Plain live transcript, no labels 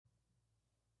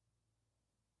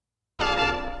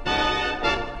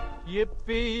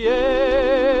Yippee-yay,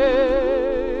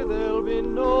 there'll be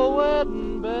no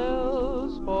wedding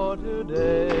bells for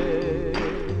today.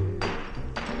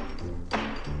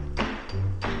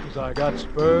 'Cause I got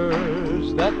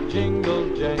spurs that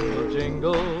jingle, jangle,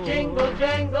 jingle, Jingle,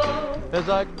 jangle, as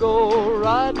I go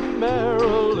riding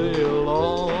merrily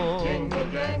along. jingle,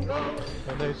 jangle.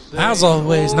 And they sing, As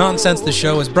always, Nonsense the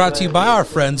Show is brought to you by our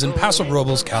friends in Paso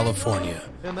Robles, California.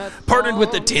 Partnered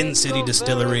with the Tin City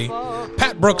Distillery,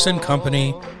 Pat Brooks and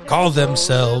Company call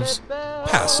themselves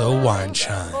Paso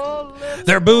Wineshine.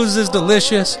 Their booze is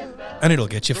delicious, and it'll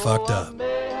get you fucked up.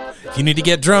 If you need to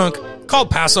get drunk, call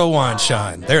Paso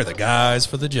Wineshine. They're the guys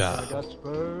for the job.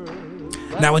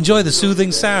 Now enjoy the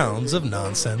soothing sounds of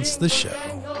Nonsense the Show.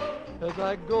 as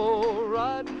I go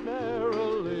riding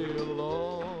merrily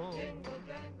along.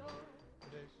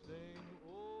 They sing,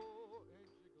 oh, ain't you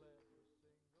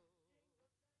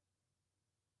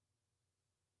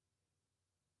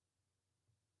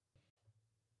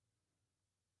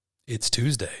glad? It's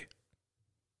Tuesday.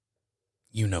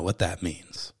 You know what that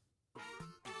means.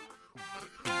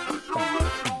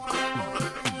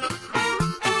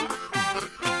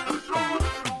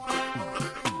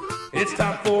 It's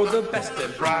time for the best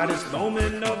and brightest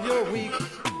moment of your week.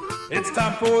 It's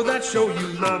time for that show you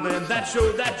love and that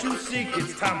show that you seek.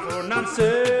 It's time for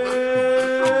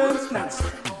nonsense, nonsense,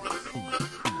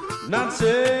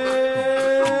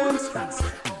 nonsense, nonsense,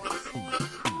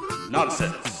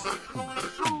 nonsense.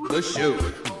 The show,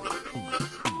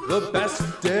 the best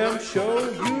damn show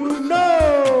you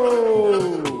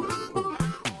know.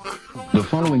 The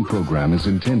following program is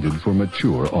intended for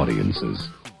mature audiences.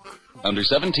 Under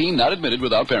 17, not admitted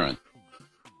without parent.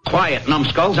 Quiet,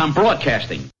 numbskulls, I'm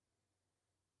broadcasting.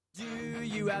 Do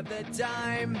you have the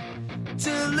time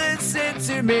to listen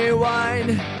to me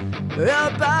whine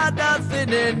about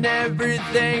nothing and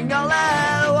everything all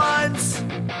at once?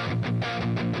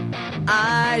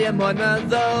 I am one of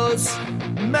those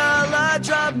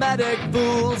melodramatic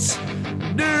fools,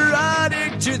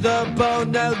 neurotic to the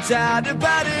bone, no doubt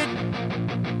about it.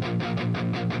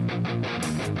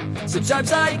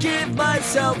 Sometimes I give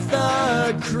myself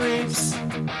the creeps.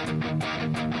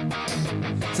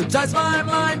 Sometimes my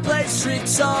mind plays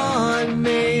tricks on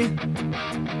me.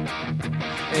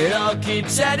 It all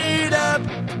keeps adding up.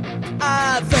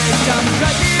 I think I'm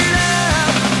cracking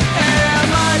up.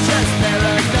 Am I just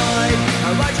paranoid?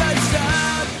 Am I just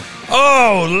up?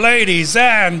 Oh, ladies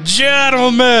and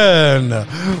gentlemen,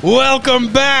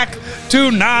 welcome back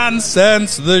to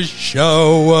Nonsense the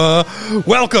Show.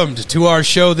 Welcomed to our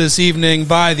show this evening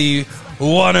by the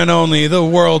one and only, the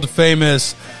world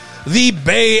famous, the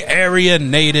Bay Area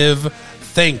native.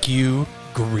 Thank you,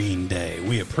 Green Day.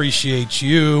 We appreciate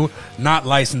you not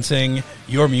licensing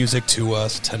your music to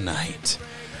us tonight.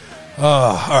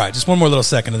 All right, just one more little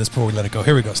second of this before we let it go.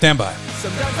 Here we go. Stand by.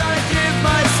 Sometimes I give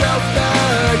myself the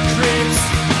creeps.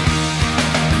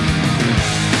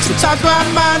 Sometimes my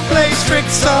mind plays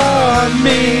tricks on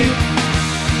me.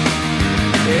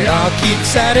 It all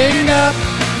keeps adding up.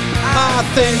 I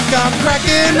think I'm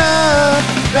cracking up.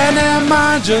 And am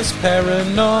I just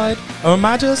paranoid? Or am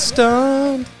I just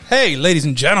stoned? Hey, ladies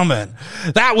and gentlemen,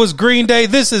 that was Green Day.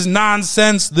 This is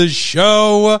Nonsense the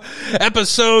Show,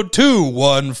 episode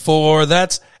 214.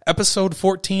 That's episode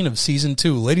 14 of season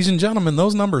 2. Ladies and gentlemen,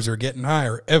 those numbers are getting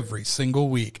higher every single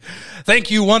week. Thank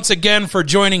you once again for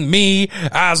joining me.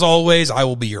 As always, I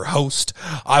will be your host.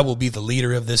 I will be the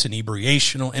leader of this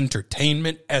inebriational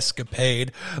entertainment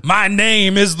escapade. My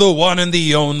name is the one and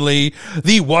the only,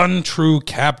 the one true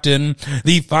captain,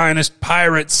 the finest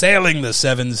pirate sailing the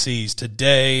seven seas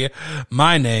today.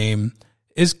 My name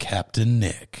is Captain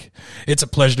Nick. It's a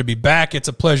pleasure to be back. It's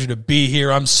a pleasure to be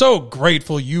here. I'm so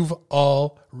grateful you've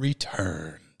all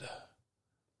returned.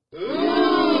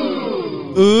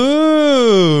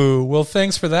 Ooh. Well,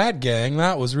 thanks for that, gang.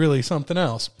 That was really something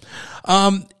else.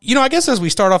 I guess as we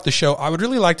start off the show, I would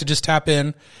really like to just tap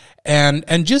in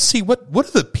and just see what are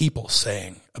the people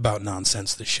saying about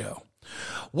Nonsense the Show?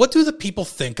 What do the people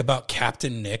think about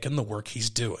Captain Nick and the work he's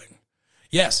doing?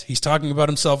 Yes, he's talking about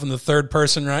himself in the third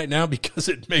person right now because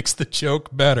it makes the joke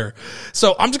better.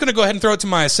 So I'm just going to go ahead and throw it to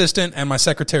my assistant and my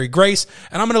secretary, Grace,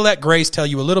 and I'm going to let Grace tell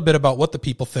you a little bit about what the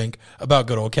people think about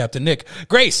good old Captain Nick.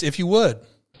 Grace, if you would.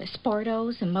 The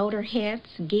sportos, the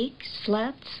motorheads, geeks,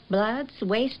 sluts, bloods,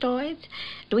 wastoids,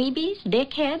 dweebies,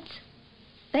 dickheads,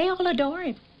 they all adore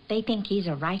him. They think he's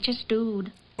a righteous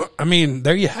dude. I mean,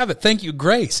 there you have it. Thank you,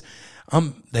 Grace.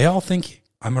 They all think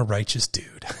I'm a righteous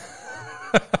dude.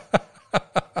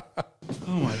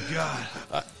 Oh my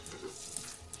God.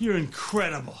 You're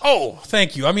incredible. Oh,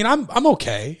 thank you. I mean, I'm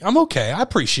okay. I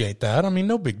appreciate that. I mean,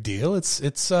 no big deal. It's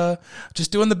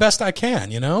just doing the best I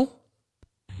can, you know?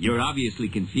 You're obviously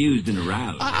confused and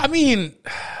aroused. I mean,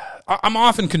 I'm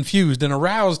often confused and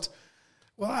aroused.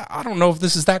 Well, I don't know if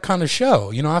this is that kind of show.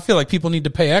 You know, I feel like people need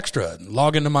to pay extra and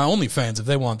log into my OnlyFans if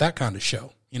they want that kind of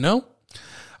show, you know?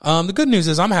 The good news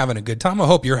is I'm having a good time. I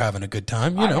hope you're having a good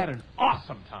time. You know. I had an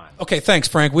awesome time. Okay, thanks,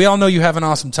 Frank. We all know you have an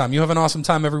awesome time. You have an awesome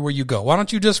time everywhere you go. Why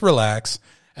don't you just relax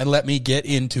and let me get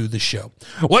into the show?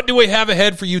 What do we have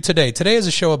ahead for you today? Today is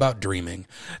a show about dreaming.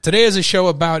 Today is a show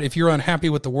about if you're unhappy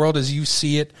with the world as you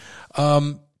see it,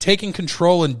 taking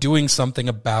control and doing something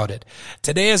about it.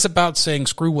 Today is about saying,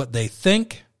 screw what they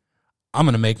think. I'm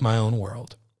going to make my own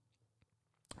world.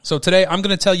 So today I'm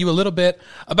going to tell you a little bit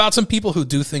about some people who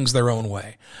do things their own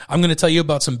way. I'm going to tell you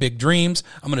about some big dreams.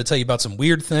 I'm going to tell you about some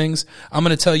weird things. I'm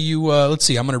going to tell you, I'm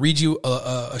going to read you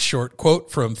a short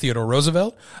quote from Theodore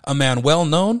Roosevelt, a man well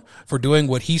known for doing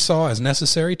what he saw as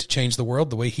necessary to change the world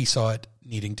the way he saw it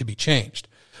needing to be changed.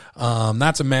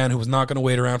 That's a man who was not going to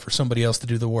wait around for somebody else to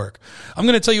do the work. I'm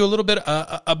going to tell you a little bit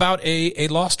about a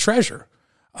lost treasure.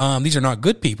 These are not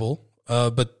good people,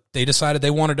 but they decided they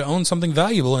wanted to own something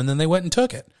valuable, and then they went and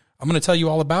took it. I'm going to tell you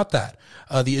all about that.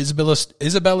 The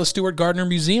Isabella Stewart Gardner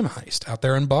Museum heist out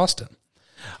there in Boston.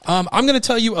 I'm going to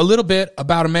tell you a little bit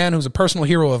about a man who's a personal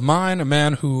hero of mine, a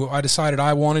man who I decided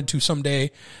I wanted to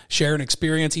someday share an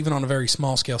experience, even on a very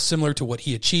small scale, similar to what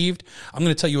he achieved. I'm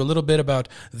going to tell you a little bit about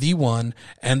the one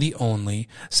and the only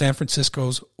San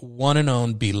Francisco's one and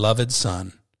own beloved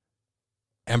son,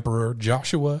 Emperor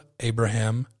Joshua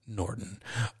Abraham Norton,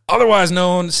 otherwise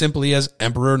known simply as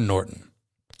Emperor Norton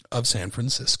of San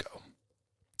Francisco.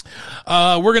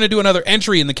 We're going to do another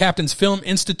entry in the Captain's Film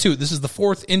Institute. This is the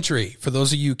fourth entry. For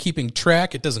those of you keeping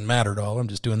track, it doesn't matter at all. I'm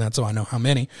just doing that so I know how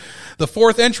many. The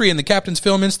fourth entry in the Captain's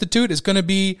Film Institute is going to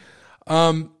be,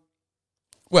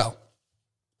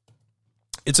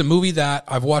 it's a movie that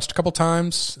I've watched a couple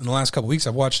times. In the last couple weeks,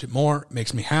 I've watched it more. It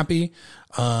makes me happy.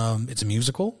 It's a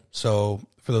musical, so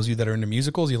for those of you that are into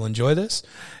musicals, you'll enjoy this.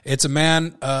 It's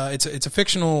a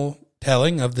fictional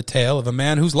telling of the tale of a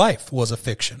man whose life was a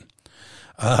fiction.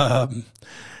 A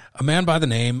man by the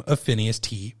name of Phineas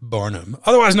T. Barnum,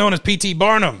 otherwise known as P.T.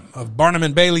 Barnum of Barnum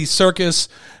and Bailey's Circus,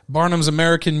 Barnum's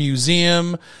American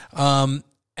Museum, and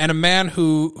a man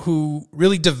who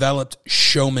really developed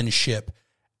showmanship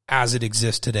as it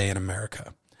exists today in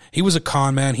America. He was a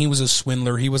con man. He was a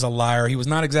swindler. He was a liar. He was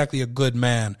not exactly a good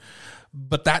man.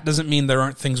 But that doesn't mean there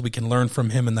aren't things we can learn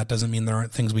from him, and that doesn't mean there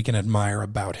aren't things we can admire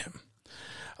about him.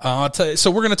 So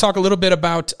we're going to talk a little bit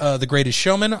about The Greatest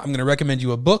Showman. I'm going to recommend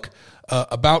you a book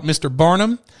about Mr.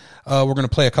 Barnum. We're going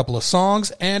to play a couple of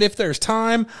songs, and if there's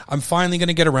time, I'm finally going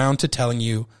to get around to telling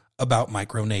you about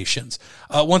micronations.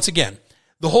 Once again,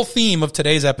 the whole theme of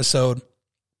today's episode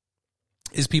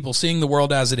is people seeing the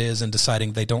world as it is and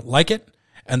deciding they don't like it,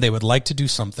 and they would like to do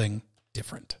something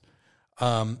different.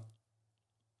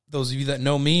 Those of you that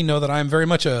know me know that I'm very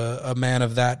much a man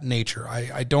of that nature.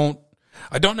 I don't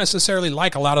necessarily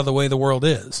like a lot of the way the world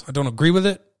is. I don't agree with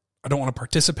it. I don't want to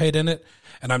participate in it.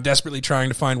 And I'm desperately trying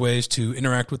to find ways to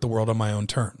interact with the world on my own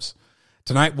terms.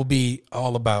 Tonight will be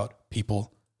all about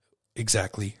people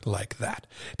exactly like that.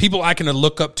 People I can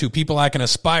look up to, people I can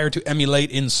aspire to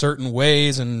emulate in certain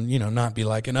ways and, not be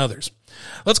like in others.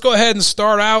 Let's go ahead and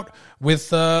start out with,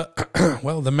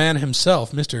 the man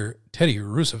himself, Mr. Teddy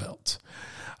Roosevelt.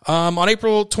 On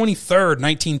April 23rd,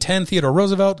 1910, Theodore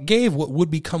Roosevelt gave what would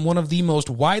become one of the most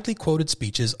widely quoted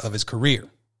speeches of his career.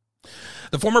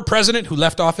 The former president, who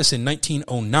left office in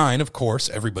 1909, of course,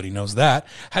 everybody knows that,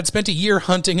 had spent a year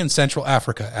hunting in Central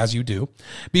Africa, as you do,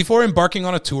 before embarking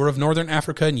on a tour of Northern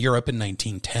Africa and Europe in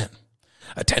 1910.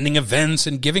 Attending events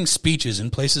and giving speeches in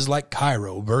places like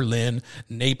Cairo, Berlin,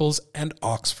 Naples, and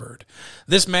Oxford.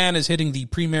 This man is hitting the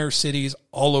premier cities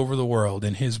all over the world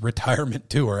in his retirement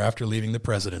tour after leaving the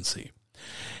presidency.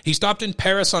 He stopped in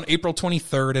Paris on April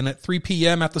 23rd and at 3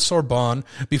 p.m. at the Sorbonne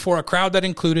before a crowd that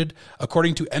included,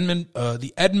 according to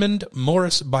the Edmund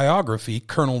Morris biography,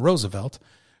 Colonel Roosevelt,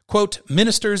 quote,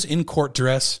 ministers in court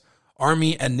dress,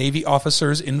 Army and Navy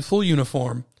officers in full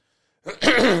uniform,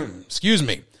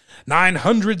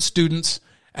 900 students,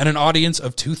 and an audience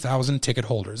of 2,000 ticket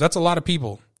holders. That's a lot of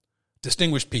people,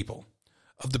 distinguished people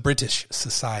of the British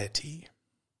Society.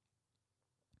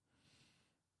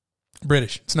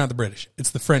 British. It's not the British. It's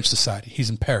the French Society.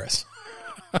 He's in Paris.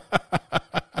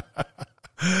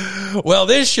 Well,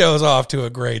 this show's off to a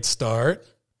great start.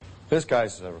 This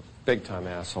guy's a big-time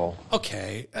asshole.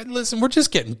 Okay, listen, we're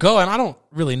just getting going. I don't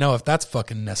really know if that's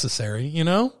fucking necessary,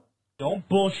 Don't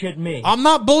bullshit me. I'm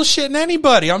not bullshitting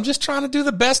anybody. I'm just trying to do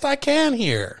the best I can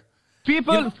here.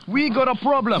 People, we got a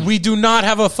problem. We do not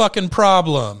have a fucking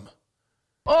problem.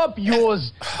 Up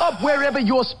yours. Up wherever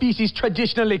your species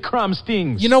traditionally crams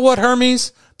things. You know what,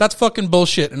 Hermes? That's fucking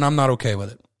bullshit, and I'm not okay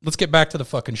with it. Let's get back to the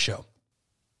fucking show.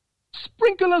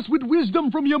 Sprinkle us with wisdom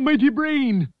from your mighty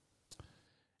brain.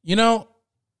 You know,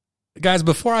 guys,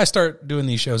 before I start doing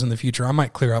these shows in the future, I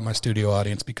might clear out my studio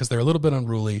audience because they're a little bit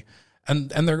unruly,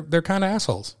 and they're kind of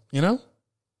assholes, you know?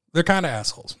 They're kind of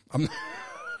assholes.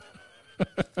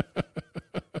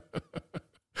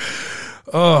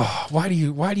 Oh, why do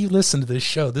you listen to this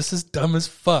show? This is dumb as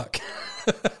fuck.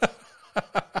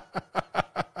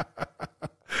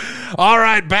 All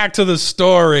right, back to the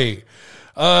story.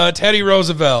 Teddy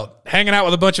Roosevelt, hanging out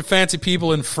with a bunch of fancy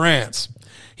people in France.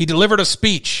 He delivered a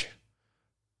speech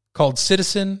called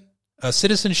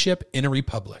Citizenship in a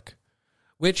Republic,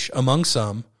 which, among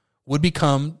some, would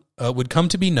come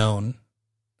to be known,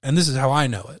 and this is how I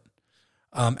know it,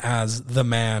 as the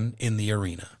man in the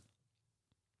arena.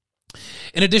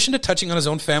 In addition to touching on his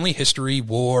own family history,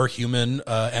 war, human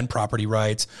and property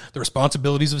rights, the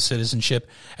responsibilities of citizenship,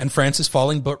 and France's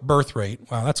falling birth rate,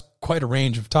 wow, that's quite a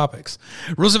range of topics,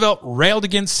 Roosevelt railed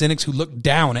against cynics who looked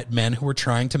down at men who were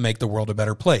trying to make the world a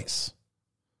better place.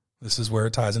 This is where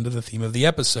it ties into the theme of the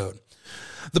episode.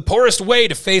 The poorest way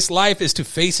to face life is to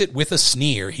face it with a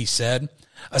sneer, he said.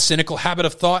 A cynical habit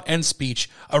of thought and speech,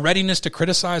 a readiness to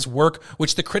criticize work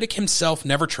which the critic himself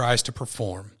never tries to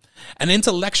perform. An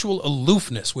intellectual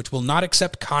aloofness which will not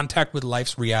accept contact with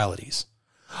life's realities.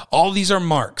 All these are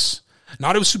marks,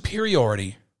 not of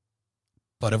superiority,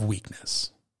 but of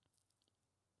weakness.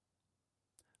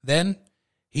 Then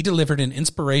he delivered an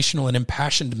inspirational and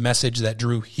impassioned message that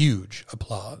drew huge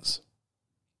applause.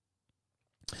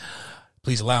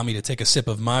 Please allow me to take a sip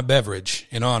of my beverage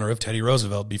in honor of Teddy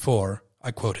Roosevelt before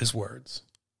I quote his words.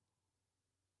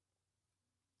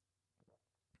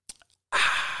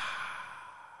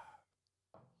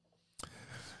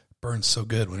 Burns so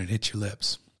good when it hits your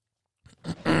lips.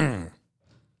 In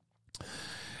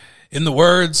the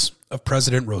words of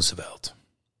President Roosevelt,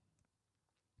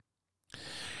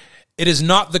 it is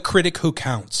not the critic who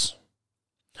counts,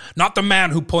 not the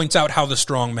man who points out how the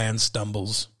strong man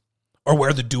stumbles, or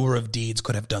where the doer of deeds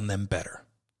could have done them better.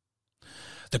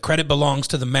 The credit belongs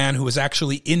to the man who is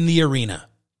actually in the arena,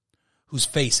 whose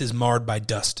face is marred by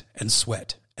dust and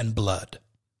sweat and blood,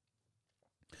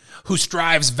 who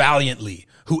strives valiantly,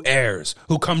 who errs,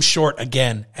 who comes short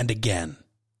again and again,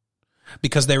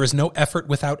 because there is no effort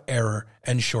without error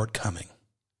and shortcoming.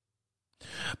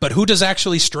 But who does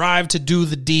actually strive to do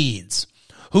the deeds?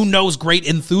 Who knows great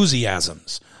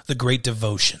enthusiasms, the great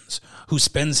devotions, who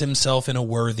spends himself in a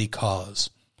worthy cause,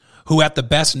 who at the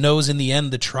best knows in the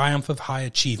end the triumph of high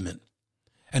achievement,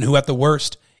 and who at the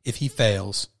worst, if he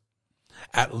fails,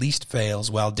 at least fails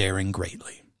while daring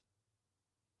greatly,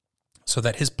 so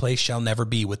that his place shall never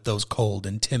be with those cold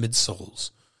and timid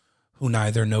souls who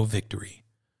neither know victory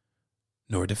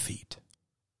nor defeat.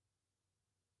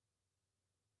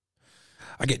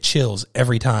 I get chills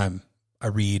every time I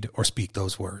read or speak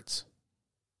those words.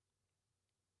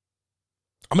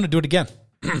 I'm going to do it again.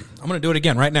 I'm going to do it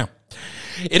again right now.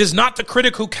 It is not the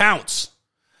critic who counts,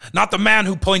 not the man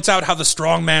who points out how the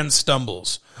strong man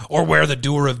stumbles, or where the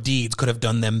doer of deeds could have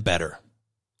done them better.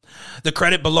 The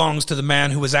credit belongs to the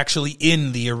man who is actually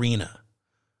in the arena,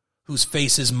 whose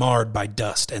face is marred by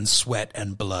dust and sweat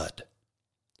and blood,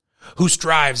 who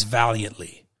strives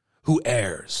valiantly, who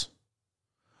errs,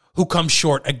 who comes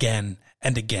short again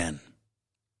and again.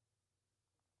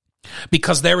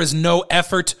 Because there is no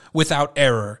effort without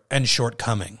error and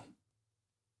shortcoming,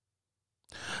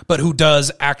 but who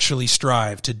does actually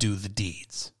strive to do the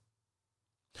deeds.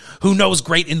 Who knows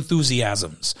great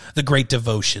enthusiasms, the great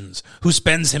devotions, who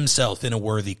spends himself in a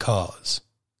worthy cause,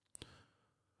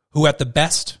 who at the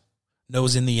best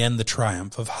knows in the end the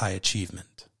triumph of high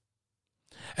achievement,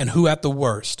 and who at the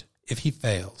worst, if he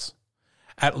fails,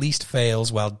 at least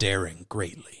fails while daring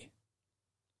greatly,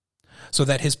 so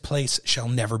that his place shall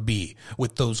never be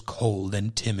with those cold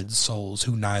and timid souls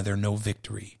who neither know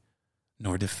victory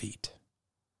nor defeat.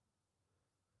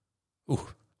 Ooh,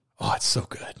 oh, it's so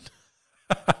good.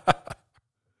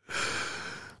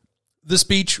 The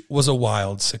speech was a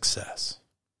wild success.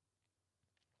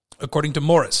 According to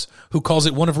Morris, who calls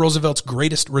it one of Roosevelt's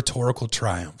greatest rhetorical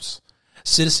triumphs,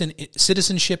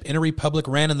 Citizenship in a Republic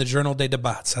ran in the Journal des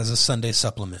Débats as a Sunday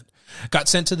supplement, got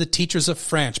sent to the teachers of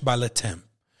French by Le Temps,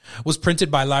 was printed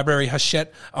by Library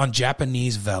Hachette on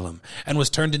Japanese vellum, and was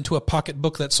turned into a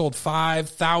pocketbook that sold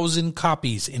 5,000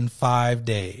 copies in 5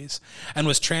 days, and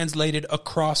was translated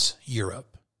across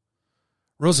Europe.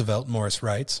 Roosevelt, Morris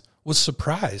writes, was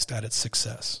surprised at its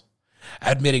success,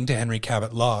 admitting to Henry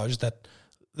Cabot Lodge that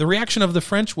the reaction of the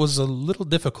French was a little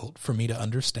difficult for me to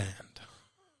understand.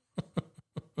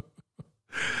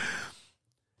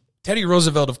 Teddy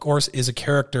Roosevelt, of course, is a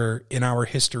character in our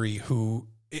history who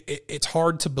it's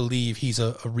hard to believe he's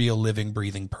a real living,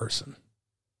 breathing person.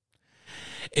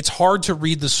 It's hard to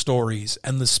read the stories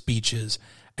and the speeches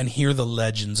and hear the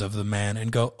legends of the man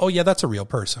and go, oh yeah, that's a real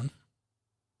person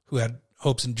who had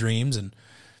hopes and dreams and,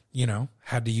 you know,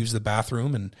 had to use the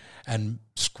bathroom and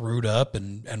screwed up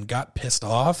and got pissed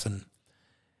off. And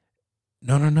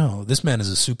no, this man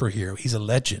is a superhero. He's a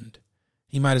legend.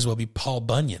 He might as well be Paul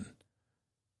Bunyan.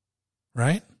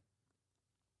 Right?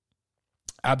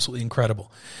 Absolutely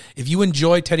incredible. If you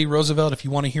enjoy Teddy Roosevelt, if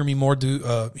you want to hear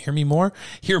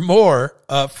more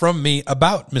from me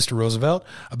about Mr. Roosevelt,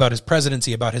 about his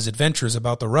presidency, about his adventures,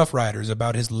 about the Rough Riders,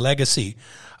 about his legacy,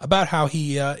 about how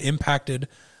he impacted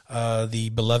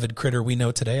the beloved critter we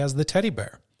know today as the teddy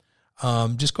bear,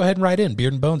 just go ahead and write in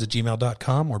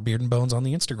beardandbones@gmail.com or beardandbones on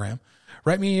the Instagram.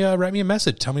 Write me a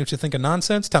message. Tell me what you think of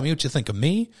nonsense. Tell me what you think of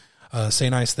me. Say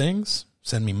nice things.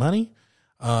 Send me money.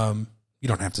 You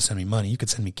don't have to send me money. You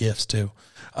could send me gifts too.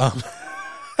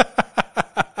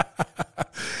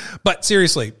 But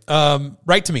seriously,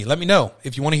 write to me. Let me know.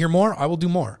 If you want to hear more, I will do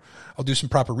more. I'll do some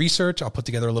proper research. I'll put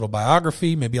together a little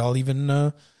biography. Maybe I'll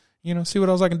even, see what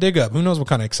else I can dig up. Who knows what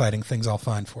kind of exciting things I'll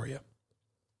find for you.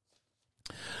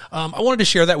 I wanted to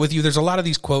share that with you. There's a lot of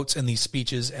these quotes and these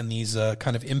speeches and these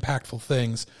kind of impactful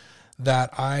things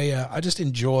that I just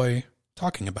enjoy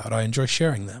talking about. I enjoy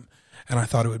sharing them. And I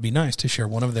thought it would be nice to share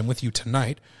one of them with you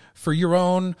tonight for your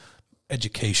own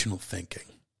educational thinking.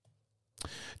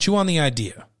 Chew on the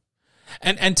idea.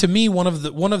 And to me, one of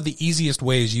the easiest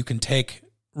ways you can take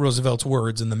Roosevelt's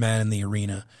words in The Man in the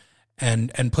Arena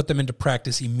and put them into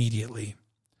practice immediately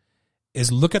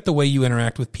is look at the way you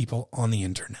interact with people on the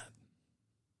internet.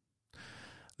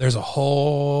 There's a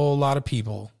whole lot of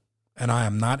people, and I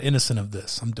am not innocent of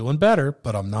this. I'm doing better,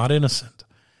 but I'm not innocent.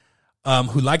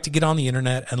 Who like to get on the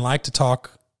internet and like to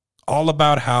talk all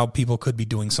about how people could be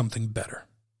doing something better.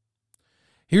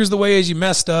 Here's the ways you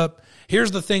messed up.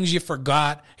 Here's the things you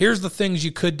forgot. Here's the things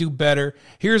you could do better.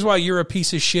 Here's why you're a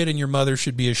piece of shit and your mother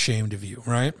should be ashamed of you,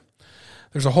 right?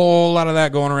 There's a whole lot of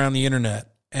that going around the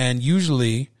internet. And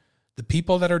usually the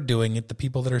people that are doing it, the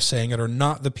people that are saying it, are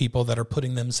not the people that are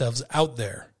putting themselves out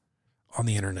there on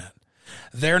the internet.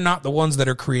 They're not the ones that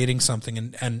are creating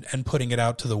something and putting it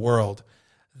out to the world.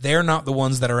 They're not the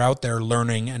ones that are out there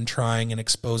learning and trying and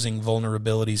exposing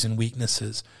vulnerabilities and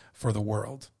weaknesses for the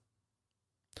world.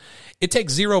 It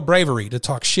takes zero bravery to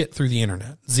talk shit through the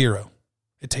internet. Zero.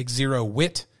 It takes zero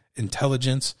wit,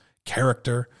 intelligence,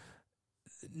 character.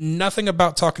 Nothing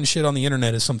about talking shit on the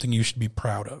internet is something you should be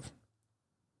proud of.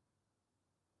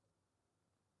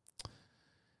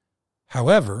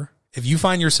 However, if you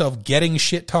find yourself getting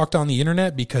shit talked on the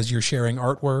internet because you're sharing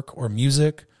artwork or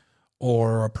music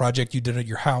or a project you did at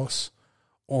your house,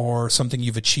 or something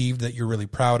you've achieved that you're really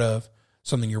proud of,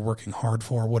 something you're working hard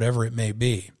for, whatever it may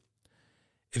be.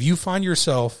 If you find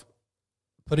yourself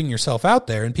putting yourself out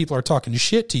there and people are talking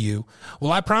shit to you,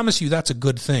 well, I promise you that's a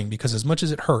good thing, because as much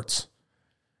as it hurts,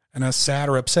 and as sad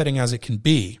or upsetting as it can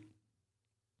be,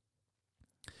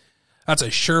 that's a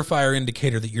surefire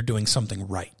indicator that you're doing something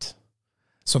right,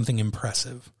 something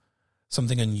impressive,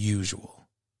 something unusual,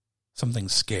 something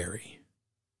scary.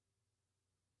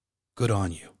 Good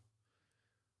on you.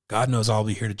 God knows I'll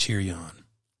be here to cheer you on.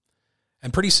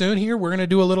 And pretty soon here, we're going to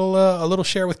do a little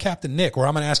share with Captain Nick, where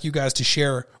I'm going to ask you guys to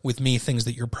share with me things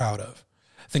that you're proud of,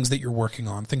 things that you're working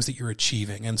on, things that you're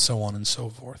achieving, and so on and so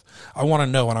forth. I want to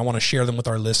know, and I want to share them with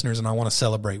our listeners, and I want to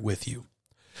celebrate with you.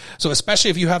 So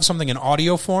especially if you have something in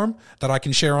audio form that I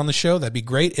can share on the show, that'd be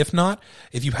great. If not,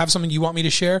 if you have something you want me to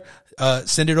share,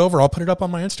 send it over. I'll put it up on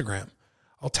my Instagram.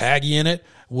 I'll tag you in it.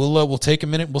 We'll take a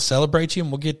minute. We'll celebrate you,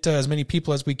 and we'll get as many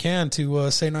people as we can to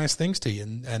say nice things to you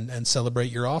and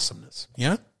celebrate your awesomeness.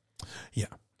 Yeah? Yeah.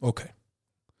 Okay.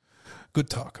 Good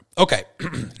talk. Okay.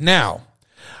 Now,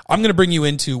 I'm going to bring you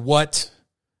into what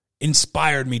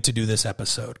inspired me to do this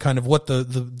episode, kind of what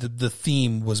the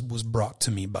theme was brought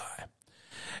to me by.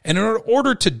 And in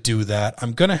order to do that,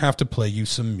 I'm going to have to play you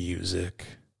some music.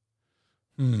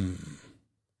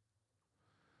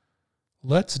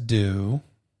 Let's do...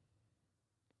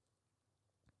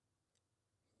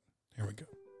 Here we go.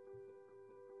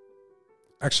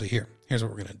 Actually, here's what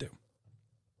we're going to do.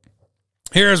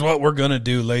 Here's what we're going to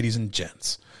do, ladies and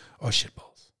gents. Oh,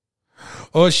 shitballs.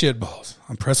 Oh, shitballs.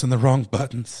 I'm pressing the wrong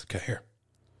buttons. Okay, here.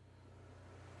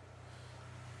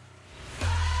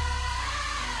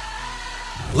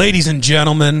 Ladies and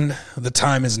gentlemen, the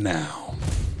time is now.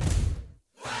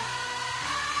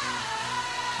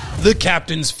 The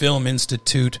Captain's Film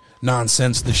Institute,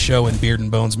 Nonsense the Show, and Beard and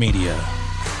Bones Media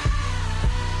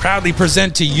proudly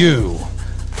present to you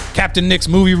Captain Nick's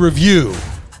movie review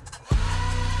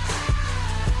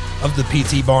of the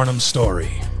P.T. Barnum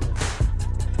story.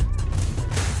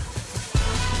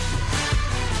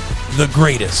 The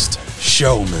Greatest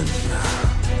Showman.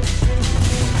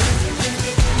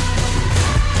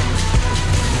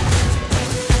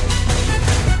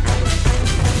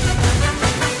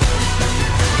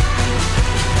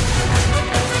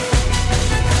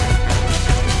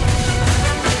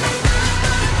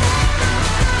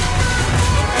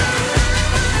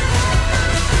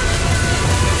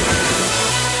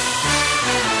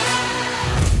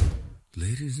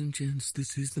 Ladies and gents,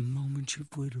 this is the moment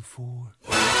you've waited for.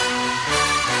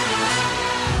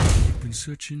 You've been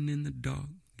searching in the dark,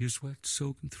 your sweat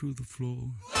soaking through the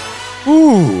floor.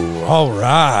 Ooh, all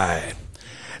right.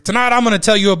 Tonight I'm going to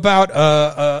tell you about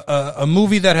a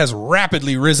movie that has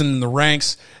rapidly risen in the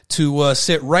ranks to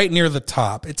sit right near the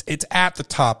top. It's at the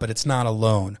top, but it's not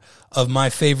alone, of my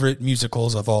favorite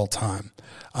musicals of all time.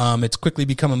 It's quickly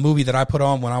become a movie that I put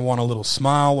on when I want a little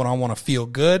smile, when I want to feel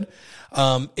good.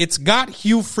 It's got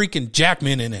Hugh freaking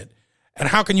Jackman in it. And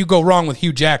how can you go wrong with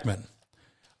Hugh Jackman?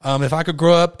 If I could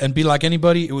grow up and be like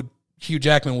anybody, Hugh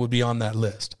Jackman would be on that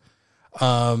list.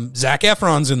 Zac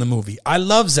Efron's in the movie. I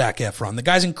love Zac Efron. The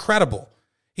guy's incredible.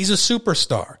 He's a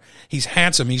superstar. He's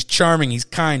handsome. He's charming. He's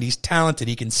kind. He's talented.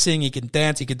 He can sing. He can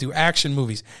dance. He can do action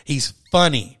movies. He's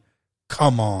funny.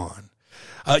 Come on.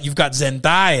 You've got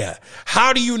Zendaya.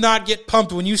 How do you not get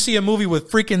pumped when you see a movie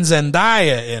with freaking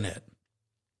Zendaya in it?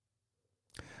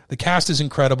 The cast is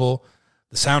incredible.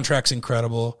 The soundtrack's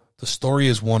incredible. The story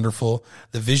is wonderful.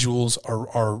 The visuals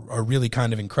are really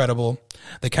kind of incredible.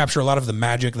 They capture a lot of the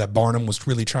magic that Barnum was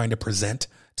really trying to present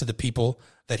to the people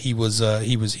that he was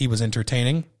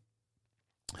entertaining.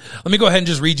 Let me go ahead and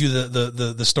just read you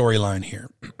the storyline here.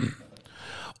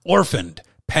 Orphaned,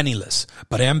 penniless,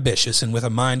 but ambitious, and with a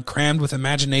mind crammed with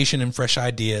imagination and fresh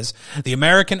ideas, the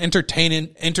American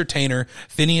entertainer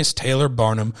Phineas Taylor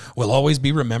Barnum will always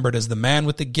be remembered as the man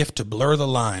with the gift to blur the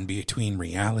line between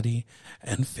reality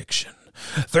and fiction.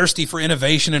 Thirsty for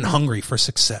innovation and hungry for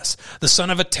success, the son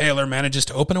of a tailor manages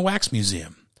to open a wax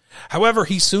museum. However,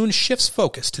 he soon shifts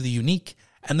focus to the unique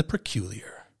and the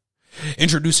peculiar,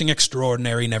 introducing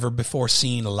extraordinary,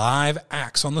 never-before-seen live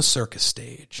acts on the circus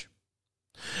stage.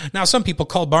 Now, some people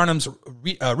call Barnum's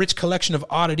rich collection of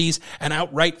oddities an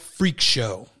outright freak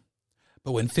show.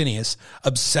 But when Phineas,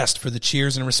 obsessed for the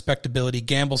cheers and respectability,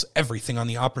 gambles everything on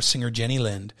the opera singer Jenny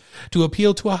Lind to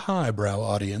appeal to a highbrow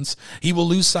audience, he will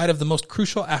lose sight of the most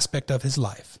crucial aspect of his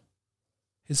life,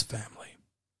 his family.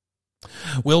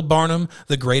 Will Barnum,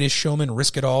 the greatest showman,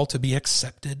 risk it all to be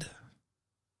accepted?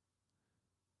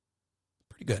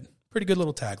 Pretty good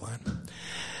little tagline.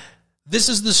 This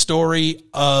is the story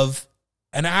of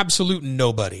an absolute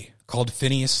nobody called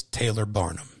Phineas Taylor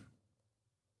Barnum.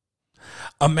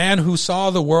 A man who saw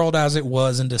the world as it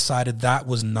was and decided that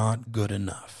was not good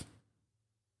enough.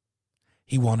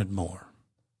 He wanted more.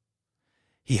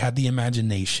 He had the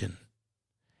imagination.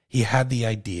 He had the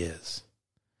ideas.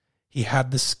 He had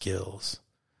the skills.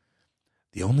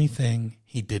 The only thing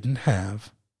he didn't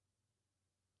have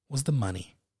was the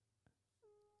money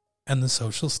and the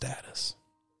social status.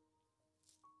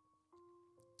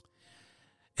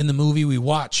 In the movie, we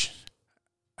watch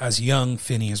as young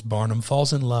Phineas Barnum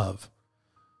falls in love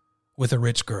with a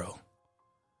rich girl,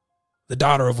 the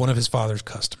daughter of one of his father's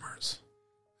customers.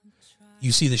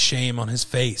 You see the shame on his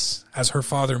face as her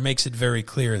father makes it very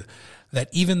clear that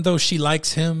even though she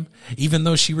likes him, even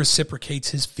though she reciprocates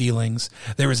his feelings,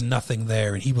 there is nothing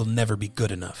there and he will never be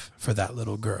good enough for that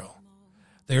little girl.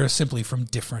 They are simply from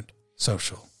different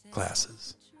social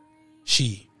classes.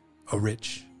 She, a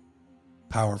rich,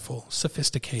 powerful,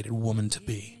 sophisticated woman to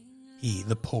be. He,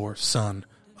 the poor son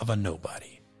of a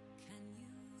nobody.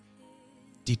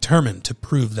 Determined to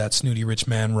prove that snooty rich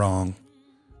man wrong,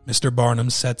 Mr.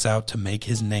 Barnum sets out to make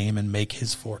his name and make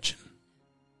his fortune.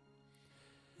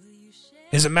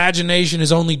 His imagination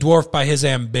is only dwarfed by his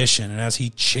ambition, and as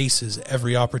he chases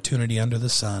every opportunity under the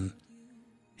sun,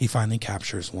 he finally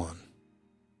captures one.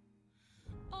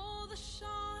 All the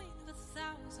shine of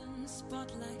 1,000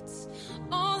 spotlights,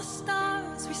 all the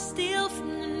stars we steal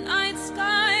from the night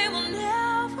sky will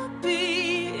never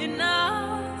be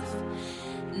enough,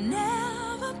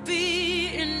 never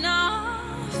be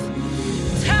enough.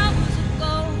 Towers of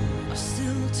gold are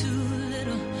still too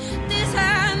little. These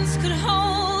hands could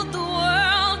hold the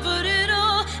world, but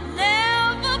it'll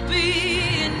never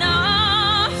be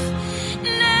enough,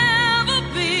 never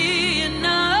be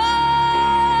enough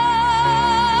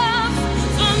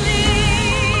for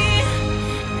me.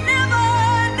 Never,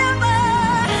 never,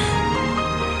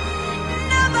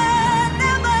 never,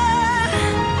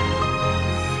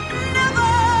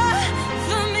 never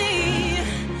for me.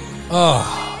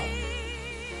 Oh.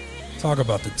 Talk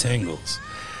about the tingles.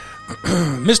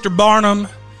 Mr. Barnum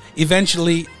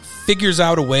eventually figures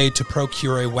out a way to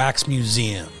procure a wax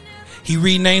museum. He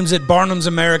renames it Barnum's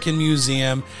American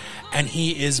Museum, and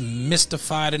he is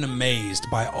mystified and amazed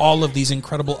by all of these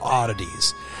incredible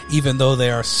oddities, even though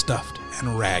they are stuffed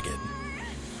and ragged.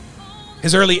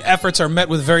 His early efforts are met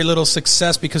with very little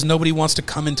success because nobody wants to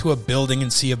come into a building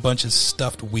and see a bunch of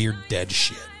stuffed, weird, dead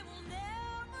shit.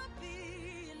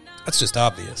 That's just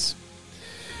obvious.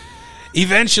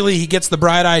 Eventually, he gets the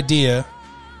bright idea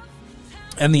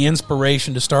and the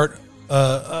inspiration to start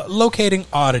locating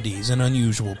oddities and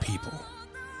unusual people.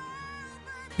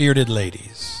 Bearded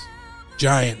ladies,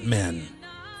 giant men,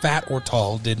 fat or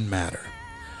tall, didn't matter.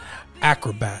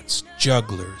 Acrobats,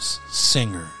 jugglers,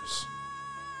 singers,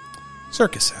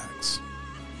 circus acts.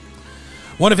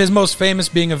 One of his most famous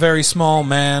being a very small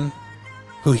man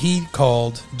who he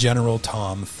called General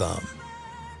Tom Thumb.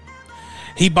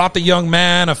 He bought the young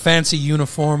man a fancy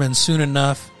uniform, and soon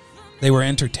enough, they were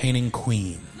entertaining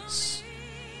queens,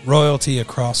 royalty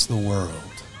across the world,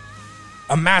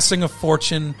 amassing a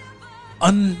fortune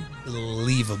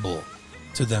unbelievable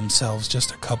to themselves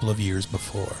just a couple of years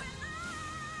before.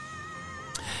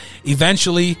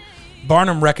 Eventually,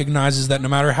 Barnum recognizes that no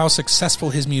matter how successful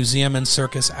his museum and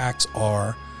circus acts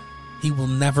are, he will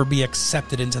never be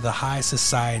accepted into the high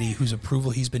society whose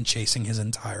approval he's been chasing his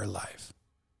entire life.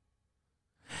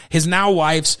 His now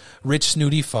wife's rich,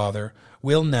 snooty father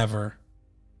will never,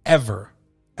 ever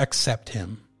accept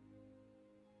him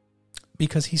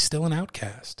because he's still an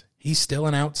outcast. He's still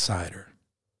an outsider.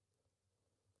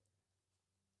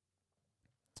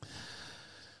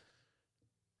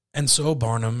 And so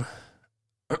Barnum,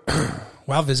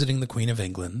 while visiting the Queen of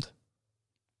England,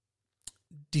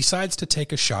 decides to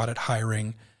take a shot at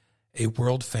hiring a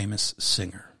world-famous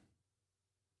singer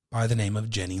by the name of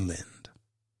Jenny Lind.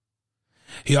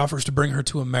 He offers to bring her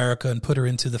to America and put her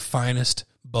into the finest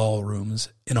ballrooms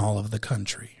in all of the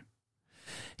country.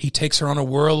 He takes her on a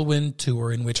whirlwind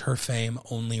tour in which her fame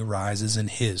only rises and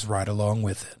his right along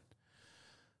with it.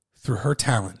 Through her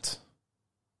talent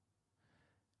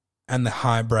and the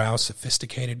highbrow,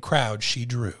 sophisticated crowd she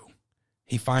drew,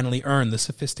 he finally earned the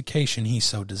sophistication he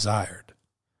so desired.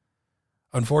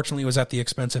 Unfortunately, it was at the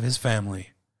expense of his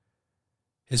family,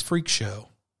 his freak show,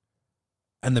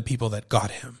 and the people that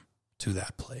got him to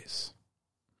that place.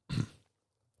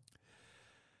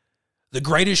 The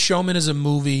Greatest Showman is a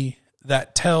movie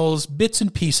that tells bits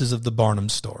and pieces of the Barnum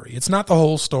story. It's not the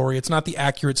whole story. It's not the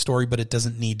accurate story, but it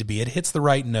doesn't need to be. It hits the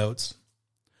right notes.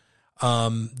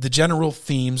 The general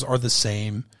themes are the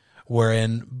same,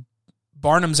 wherein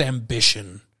Barnum's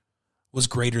ambition was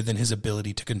greater than his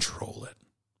ability to control it.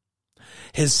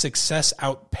 His success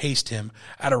outpaced him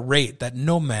at a rate that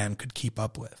no man could keep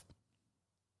up with.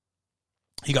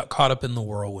 He got caught up in the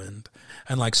whirlwind,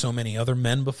 and like so many other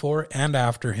men before and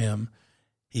after him,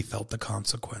 he felt the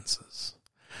consequences.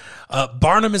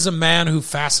 Barnum is a man who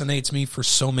fascinates me for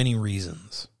so many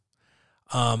reasons.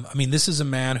 This is a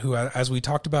man who, as we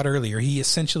talked about earlier, he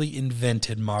essentially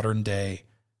invented modern-day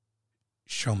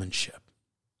showmanship.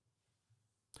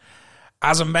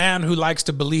 As a man who likes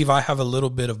to believe I have a little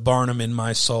bit of Barnum in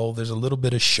my soul, there's a little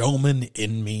bit of showman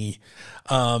in me,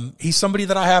 he's somebody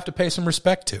that I have to pay some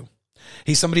respect to.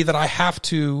 He's somebody that I have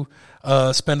to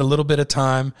spend a little bit of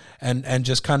time and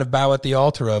just kind of bow at the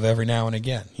altar of every now and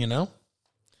again, you know?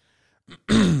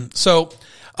 So,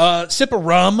 sip of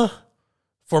rum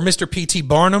for Mr. P.T.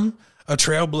 Barnum, a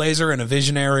trailblazer and a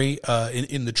visionary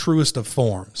in the truest of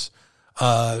forms.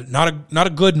 Not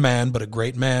a good man, but a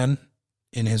great man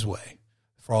in his way.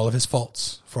 For all of his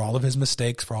faults, for all of his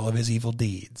mistakes, for all of his evil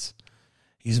deeds.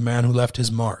 He's a man who left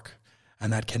his mark,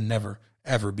 and that can never,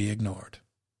 ever be ignored.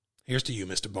 Here's to you,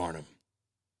 Mr. Barnum.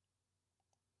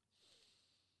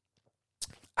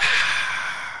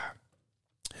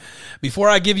 Before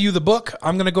I give you the book,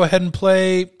 I'm going to go ahead and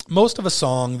play most of a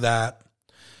song that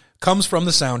comes from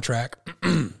the soundtrack.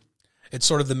 It's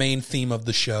sort of the main theme of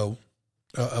the show,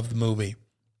 of the movie.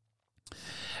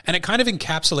 And it kind of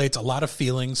encapsulates a lot of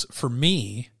feelings for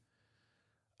me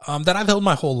that I've held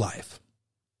my whole life.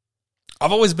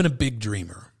 I've always been a big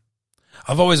dreamer.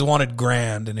 I've always wanted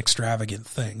grand and extravagant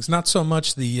things. Not so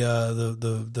much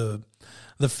the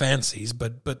fancies,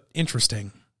 but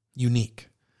interesting, unique.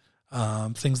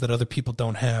 Things that other people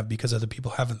don't have because other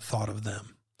people haven't thought of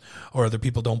them, or other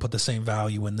people don't put the same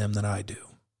value in them that I do.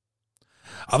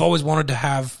 I've always wanted to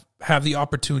have the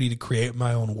opportunity to create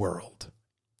my own world.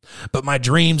 But my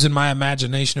dreams and my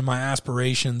imagination and my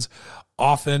aspirations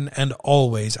often and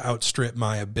always outstrip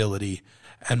my ability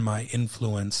and my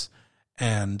influence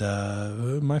and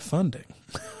my funding.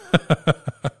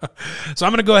 So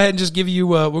I'm going to go ahead and just give you,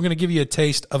 we're going to give you a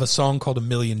taste of a song called A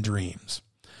Million Dreams,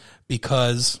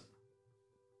 because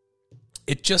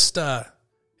it just, it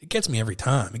gets me every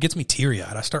time. It gets me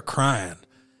teary-eyed. I start crying,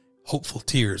 hopeful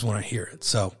tears when I hear it.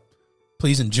 So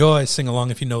please enjoy, sing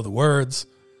along if you know the words.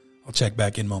 I'll check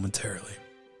back in momentarily.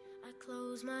 I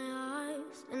close my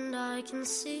eyes and I can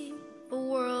see a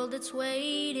world that's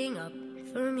waiting up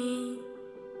for me,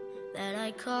 that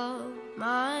I call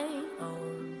my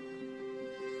own.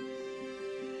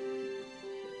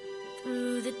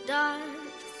 Through the dark,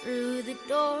 through the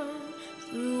door,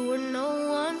 through where no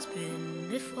one's been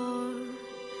before,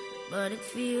 but it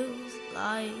feels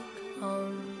like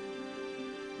home.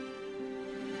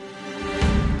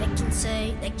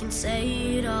 They can say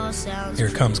it all sounds Here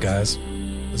it comes, guys.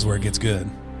 This is where it gets good.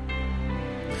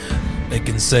 They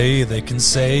can say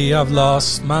I've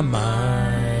lost my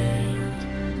mind.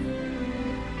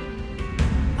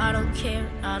 I don't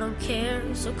care,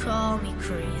 so call me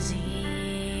crazy.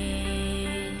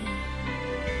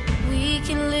 We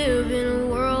can live in a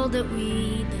world that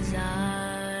we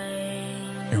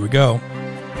design. Here we go.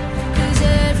 'Cause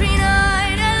every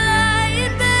night I lie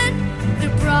in bed, the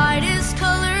brightest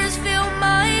colors fill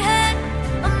my head.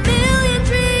 A million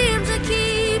dreams are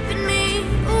keeping me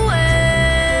awake.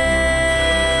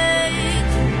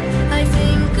 I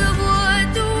think of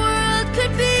what the world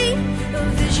could be, a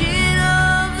vision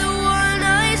of the one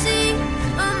I see. A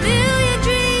million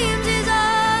dreams is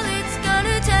all it's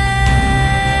gonna take.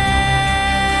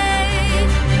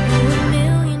 Oh, a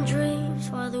million dreams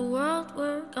for the world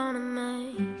we're gonna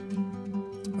make.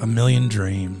 A million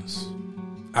dreams,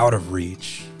 out of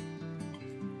reach,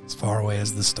 as far away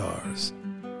as the stars.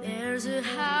 There's a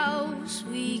house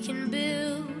we can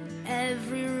build.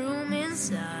 Every room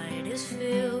inside is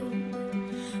filled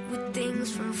with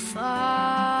things from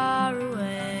far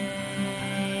away.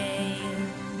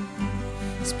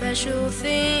 Special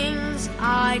things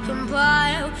I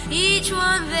compile, each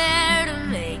one there to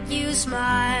make you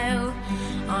smile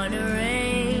on a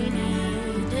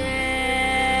rainy day.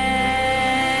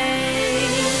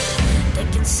 They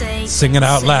can say, Sing it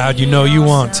out loud, you know you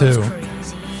want to.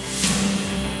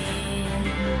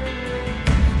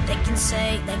 They can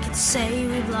say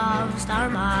we've lost our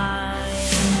minds.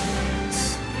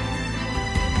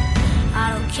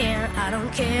 I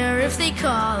don't care if they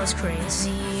call us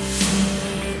crazy.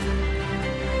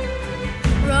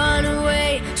 Run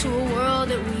away to a world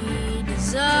that we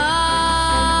design.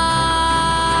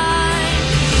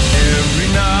 Every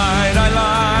night I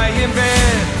lie in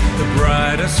bed, the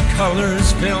brightest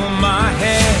colors fill my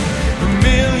head. A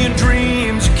million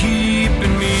dreams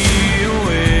keeping me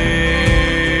awake.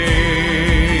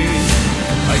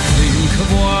 I think of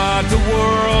what the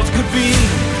world could be,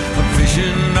 a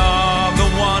vision of the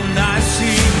one I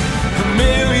see. A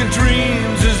million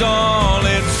dreams is all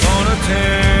it's gonna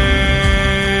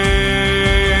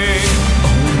take.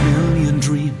 Oh, a million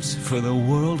dreams for the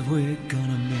world we're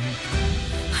gonna make.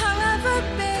 However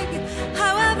big,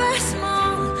 however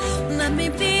small, let me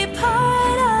be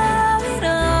part of it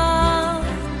all.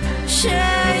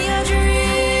 Share your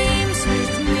dreams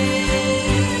with me.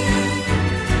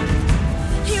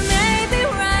 You may be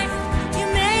right, you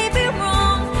may be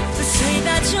wrong, but say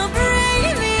that you'll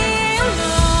bring me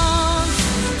along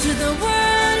to the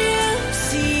world you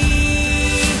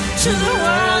see, to the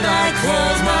world I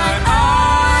close my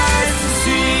eyes to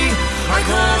see. I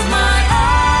close my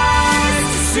eyes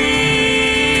to see.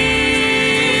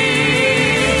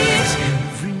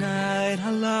 Every night I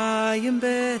lie in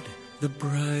bed, the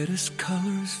brightest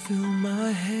colors fill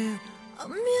my head. A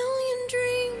million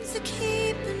dreams are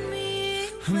keeping me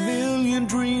A million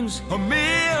dreams, a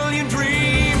million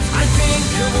dreams. I think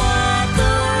of what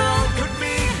the world could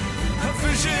be, a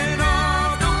vision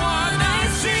of the one I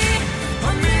see.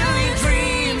 A million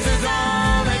dreams is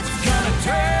all it's gonna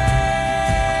take.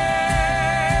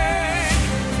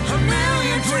 A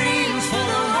million dreams for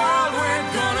the world we're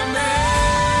gonna make.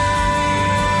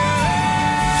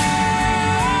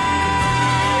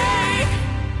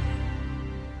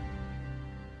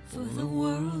 for the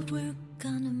world we're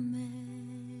gonna make.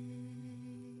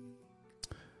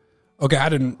 Okay, I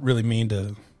didn't really mean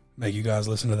to make you guys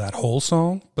listen to that whole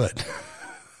song, but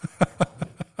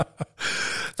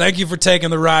thank you for taking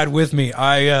the ride with me.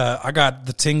 I got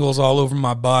the tingles all over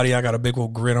my body. I got a big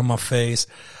old grin on my face.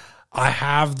 I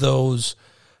have those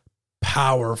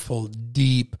powerful,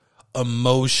 deep,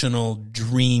 emotional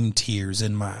dream tears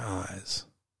in my eyes.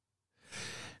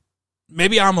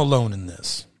 Maybe I'm alone in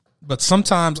this, but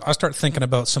sometimes I start thinking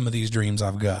about some of these dreams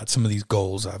I've got, some of these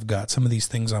goals I've got, some of these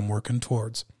things I'm working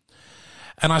towards.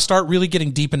 And I start really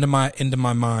getting deep into my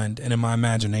mind and in my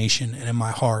imagination and in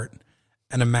my heart.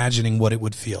 and imagining what it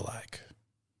would feel like.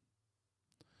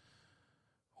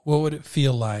 What would it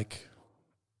feel like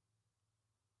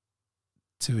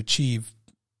to achieve,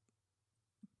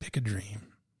 pick a dream.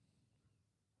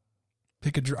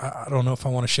 I don't know if I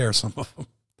want to share some of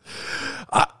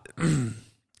them.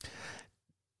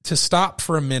 To stop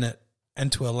for a minute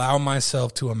and to allow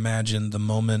myself to imagine the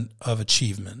moment of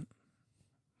achievement,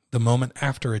 the moment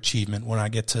after achievement when I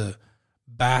get to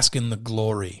bask in the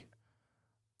glory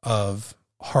of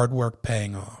hard work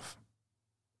paying off.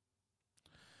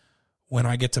 When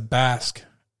I get to bask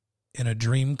in a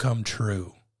dream come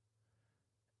true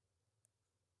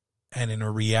and in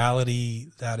a reality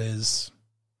that is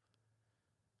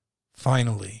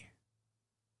finally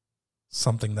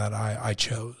something that I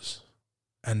chose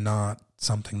and not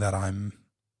something that I'm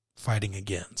fighting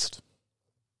against.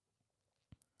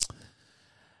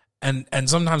 And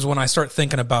sometimes when I start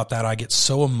thinking about that, I get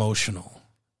so emotional.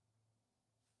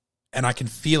 And I can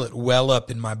feel it well up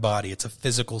in my body. It's a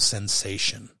physical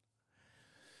sensation.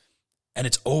 And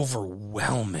it's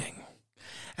overwhelming.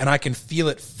 And I can feel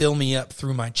it fill me up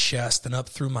through my chest and up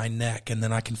through my neck. And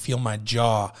then I can feel my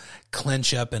jaw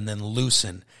clench up and then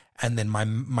loosen. And then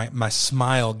my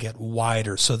smile get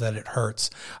wider so that it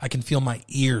hurts. I can feel my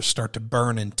ears start to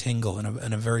burn and tingle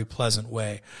in a very pleasant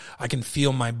way. I can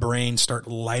feel my brain start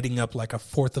lighting up like a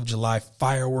 4th of July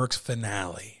fireworks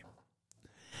finale.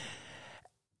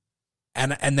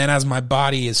 And then as my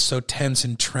body is so tense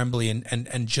and trembly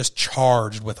and just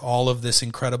charged with all of this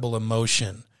incredible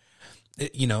emotion,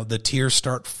 the tears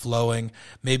start flowing.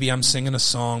 Maybe I'm singing a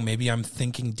song. Maybe I'm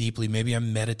thinking deeply. Maybe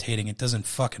I'm meditating. It doesn't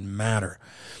fucking matter.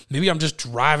 Maybe I'm just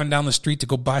driving down the street to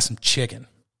go buy some chicken.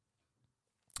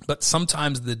 But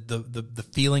sometimes the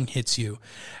feeling hits you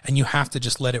and you have to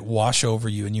just let it wash over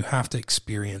you and you have to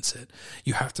experience it.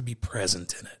 You have to be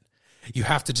present in it. You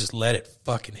have to just let it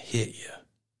fucking hit you.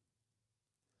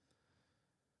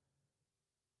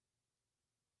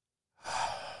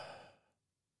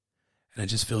 And it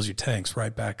just fills your tanks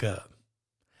right back up.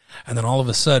 And then all of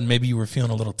a sudden, maybe you were feeling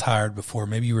a little tired before.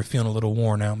 Maybe you were feeling a little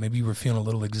worn out. Maybe you were feeling a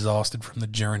little exhausted from the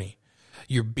journey.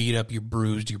 You're beat up, you're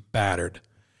bruised, you're battered.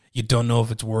 You don't know if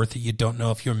it's worth it. You don't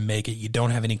know if you'll make it. You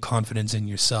don't have any confidence in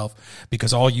yourself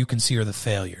because all you can see are the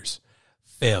failures.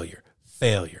 Failure,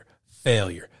 failure,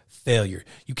 failure, failure.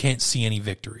 You can't see any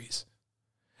victories.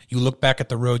 You look back at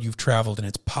the road you've traveled and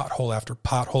it's pothole after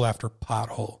pothole after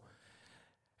pothole.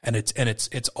 And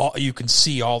it's all, you can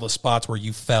see all the spots where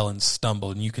you fell and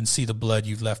stumbled, and you can see the blood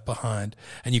you've left behind,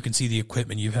 and you can see the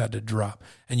equipment you've had to drop,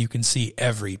 and you can see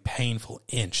every painful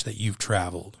inch that you've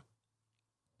traveled.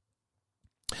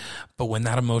 But when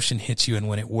that emotion hits you and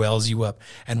when it wells you up,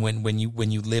 and when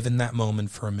you live in that moment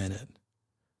for a minute,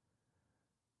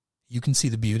 you can see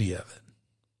the beauty of it.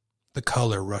 The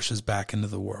color rushes back into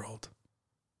the world.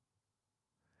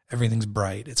 Everything's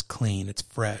bright, it's clean, it's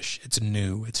fresh, it's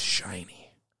new, it's shiny.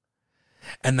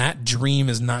 And that dream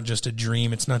is not just a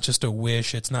dream. It's not just a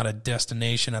wish. It's not a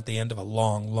destination at the end of a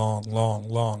long, long, long,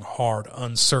 long, hard,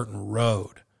 uncertain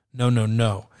road. No, no,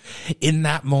 no. In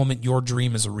that moment, your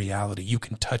dream is a reality. You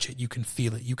can touch it. You can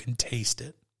feel it. You can taste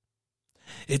it.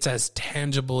 It's as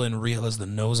tangible and real as the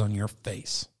nose on your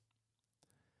face.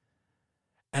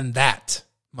 And that,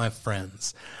 my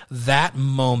friends, that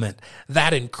moment,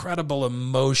 that incredible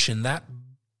emotion, that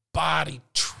body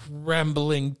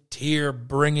trembling,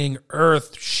 tear-bringing,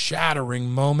 earth-shattering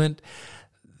moment,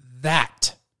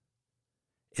 that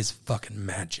is fucking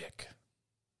magic.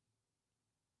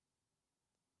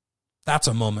 That's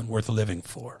a moment worth living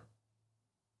for.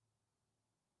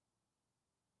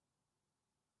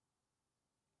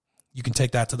 You can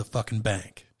take that to the fucking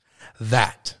bank.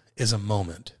 That is a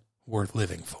moment worth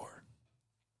living for.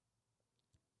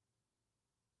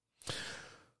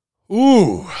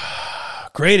 Ooh.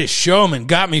 Greatest Showman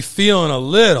got me feeling a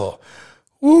little,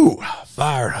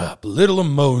 fired up, a little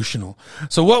emotional.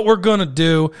 So what we're going to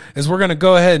do is we're going to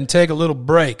go ahead and take a little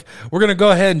break. We're going to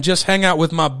go ahead and just hang out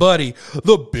with my buddy,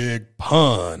 the Big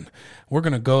Pun. We're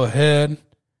going to go ahead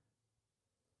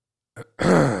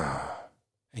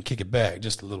and kick it back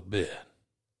just a little bit.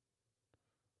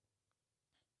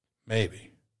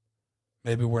 Maybe.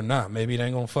 Maybe we're not. Maybe it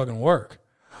ain't going to fucking work.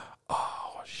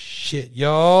 Oh, shit,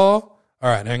 y'all. All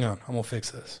right, hang on. I'm going to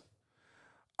fix this.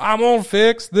 I'm going to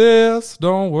fix this.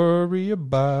 Don't worry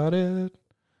about it.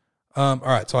 All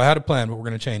right, so I had a plan, but we're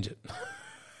going to change it.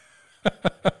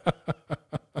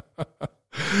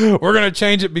 We're going to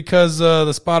change it because the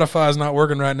Spotify is not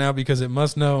working right now because it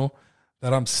must know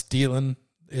that I'm stealing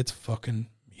its fucking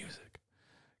music.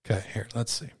 Okay, here,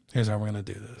 let's see. Here's how we're going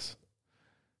to do this.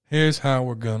 Here's how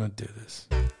we're going to do this.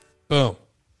 Boom.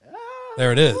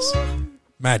 There it is.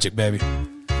 Magic, baby.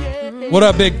 What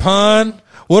up, Big Pun?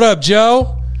 What up,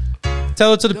 Joe?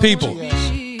 Tell it to the people.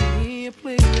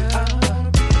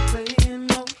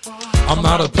 I'm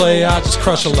not a player, I just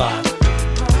crush a lot.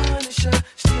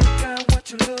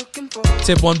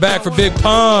 Tip one back for Big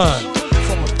Pun.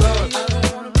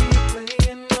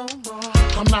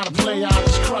 I'm not a player, I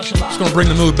just crush a lot. Just gonna bring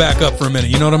the mood back up for a minute,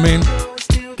 you know what I mean?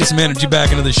 Get some energy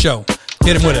back into the show.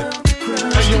 Hit him with it.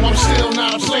 Hey, yo, I'm still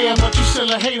not a player, but you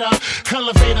still a hater.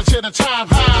 Elevator to the top,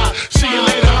 high. See you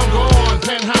later, I'm gone.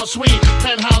 Penthouse suite,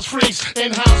 penthouse freaks,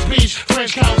 in-house beach,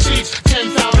 French couch seats,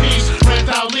 10,000 east, rent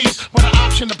out lease, with an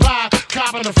option to buy.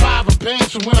 Copping a 5 of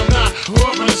Benz from when I'm not.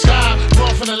 Up in the sky,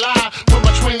 off in the lie, with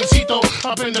my twincito,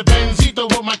 up in the Benzito,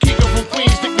 with my Kiko from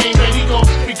Queens, nickname Benito.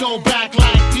 We go back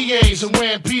like PAs and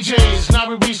wearing PJs. Now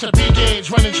we reach the P gauge,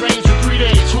 running trains for 3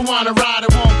 days. Who wanna ride?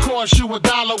 It won't cost you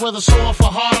 $1 with a sore for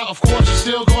harder. Of course, you're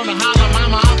still gonna holler,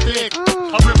 mama, I'm thick.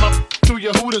 I rip my through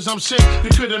your hooters, I'm sick. You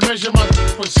couldn't measure my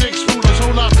with 6 rulers.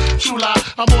 Hold up, true lie,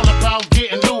 I'm all about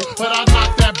getting loot, but I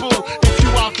knock that bull if you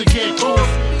out to get cool.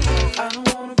 I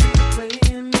don't wanna be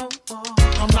playing no more.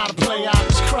 I'm not a player, I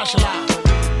just crush a lot.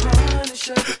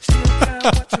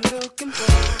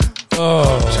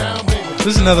 Oh, this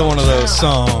is another one of those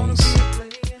songs.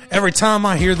 Every time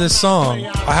I hear this song,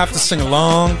 I have to sing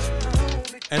along.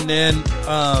 And then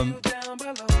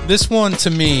this one to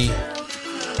me,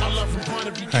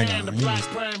 hang on.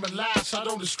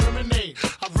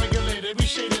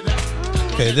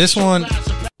 Okay, this one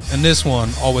and this one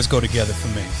always go together for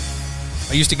me.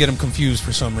 I used to get them confused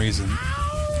for some reason,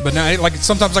 but now like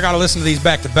sometimes I gotta listen to these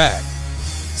back to back.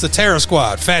 It's the Terror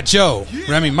Squad, Fat Joe,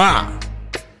 Remy Ma.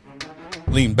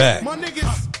 Lean back. My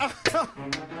niggas,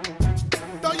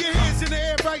 throw your hands in the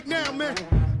air right now, man.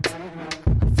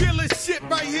 Feel this shit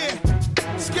right here.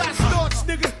 Scott Storch,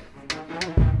 nigga.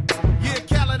 Yeah,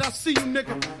 Khaled, I see you,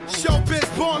 nigga.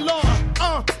 Showbiz, born law.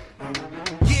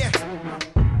 Yeah.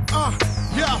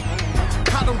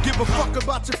 I don't give a fuck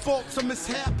about your faults or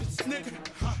mishaps, nigga.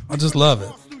 I just love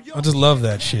it. I just love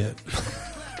that shit.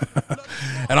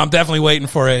 And I'm definitely waiting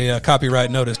for a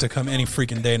copyright notice to come any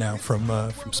freaking day now from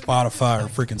Spotify or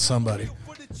freaking somebody,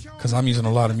 because I'm using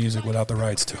a lot of music without the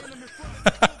rights to it.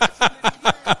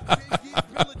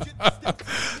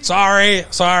 Sorry.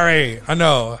 I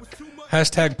know.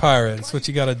 Hashtag pirates. What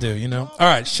you got to do, you know? All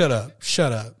right, shut up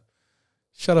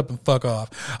and fuck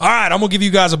off. All right, I'm going to give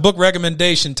you guys a book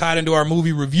recommendation tied into our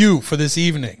movie review for this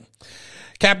evening.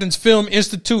 Captain's Film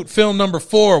Institute film number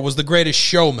 4 was The Greatest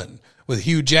Showman, with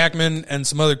Hugh Jackman and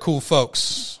some other cool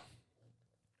folks.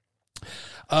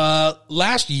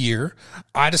 Last year,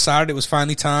 I decided it was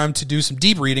finally time to do some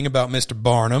deep reading about Mr.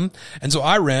 Barnum, and so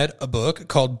I read a book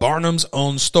called Barnum's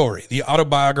Own Story, the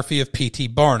autobiography of P.T.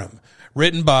 Barnum,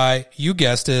 written by, you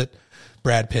guessed it,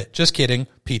 Brad Pitt. Just kidding,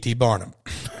 P.T. Barnum.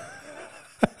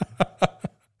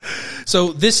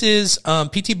 So this is,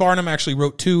 P.T. Barnum actually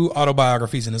wrote 2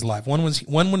 autobiographies in his life. One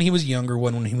when he was younger,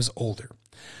 one when he was older.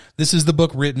 This is the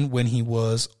book written when he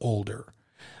was older.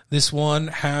 This one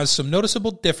has some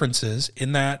noticeable differences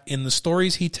in that in the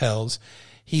stories he tells,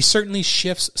 he certainly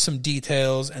shifts some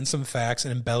details and some facts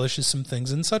and embellishes some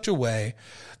things in such a way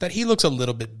that he looks a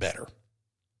little bit better.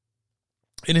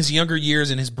 In his younger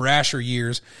years, in his brasher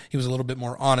years, he was a little bit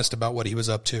more honest about what he was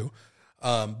up to.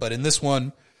 But in this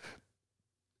one,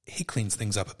 he cleans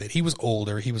things up a bit. He was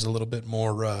older. He was a little bit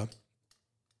more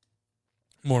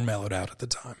mellowed out at the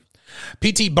time.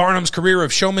 P.T. Barnum's career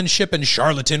of showmanship and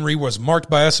charlatanry was marked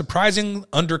by a surprising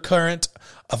undercurrent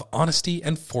of honesty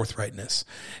and forthrightness.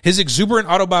 His exuberant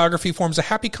autobiography forms a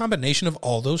happy combination of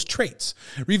all those traits,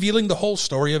 revealing the whole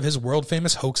story of his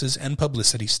world-famous hoaxes and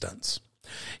publicity stunts.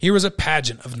 Here is a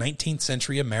pageant of 19th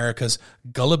century America's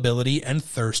gullibility and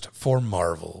thirst for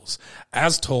marvels,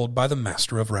 as told by the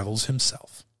master of revels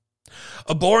himself.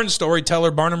 A born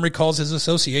storyteller, Barnum recalls his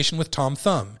association with Tom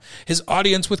Thumb, his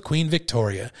audience with Queen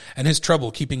Victoria, and his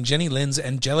trouble keeping Jenny Lind's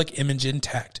angelic image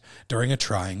intact during a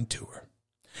trying tour.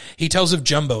 He tells of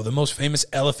Jumbo, the most famous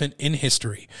elephant in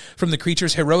history, from the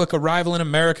creature's heroic arrival in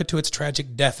America to its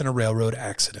tragic death in a railroad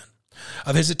accident.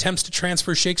 Of his attempts to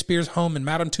transfer Shakespeare's home in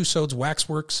Madame Tussauds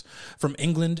waxworks from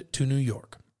England to New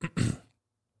York.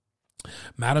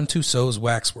 Madame Tussauds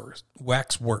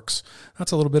waxworks.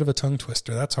 That's a little bit of a tongue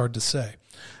twister. That's hard to say.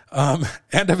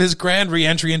 And of his grand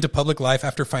re-entry into public life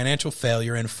after financial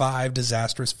failure and 5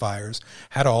 disastrous fires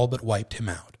had all but wiped him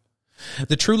out.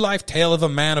 The true life tale of a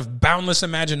man of boundless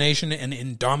imagination and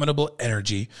indomitable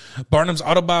energy, Barnum's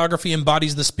autobiography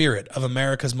embodies the spirit of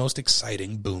America's most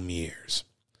exciting boom years.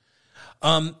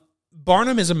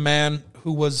 Barnum is a man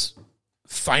who was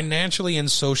financially and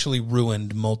socially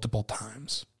ruined multiple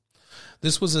times.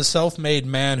 This was a self-made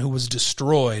man who was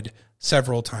destroyed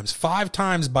several times, 5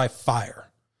 times by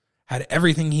fire, had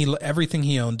everything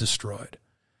he owned destroyed.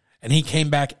 And he came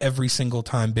back every single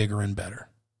time bigger and better.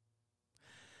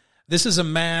 This is a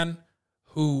man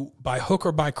who, by hook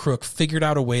or by crook, figured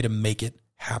out a way to make it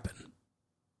happen.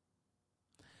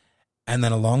 And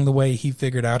then along the way, he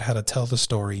figured out how to tell the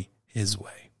story his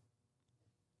way.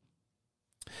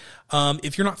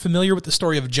 If you're not familiar with the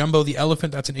story of Jumbo the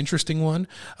Elephant, that's an interesting one.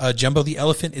 Jumbo the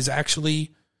Elephant is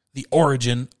actually the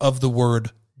origin of the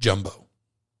word jumbo.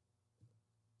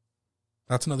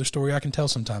 That's another story I can tell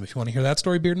sometime. If you want to hear that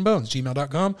story, Beard and Bones,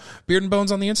 gmail.com. Beard and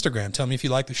Bones on the Instagram. Tell me if you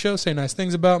like the show. Say nice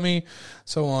things about me.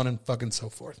 So on and fucking so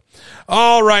forth.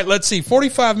 All right, let's see.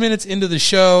 45 minutes into the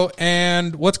show,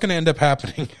 and what's going to end up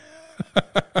happening?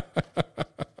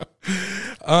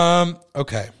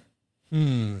 Okay.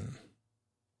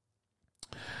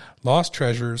 Lost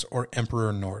Treasures or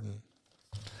Emperor Norton.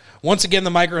 Once again, the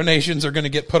micronations are going to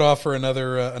get put off for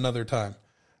another time.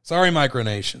 Sorry,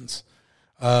 micronations.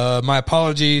 My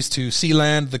apologies to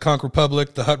Sealand, the Conch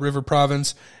Republic, the Hutt River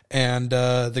Province, and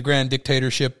the Grand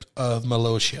Dictatorship of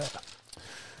Malossia.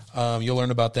 You'll learn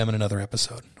about them in another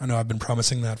episode. I know I've been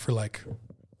promising that for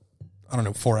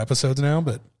 4 episodes now,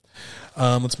 but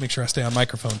let's make sure I stay on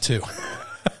microphone too.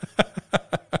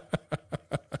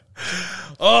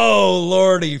 Oh,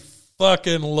 lordy,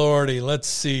 fucking lordy. Let's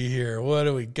see here. What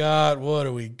do we got?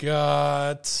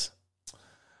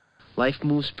 Life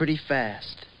moves pretty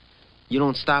fast. You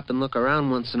don't stop and look around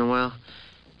once in a while,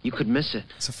 you could miss it.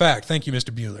 It's a fact. Thank you,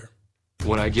 Mr. Bueller.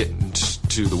 When I get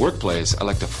to the workplace, I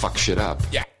like to fuck shit up.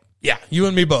 Yeah. You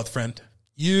and me both, friend.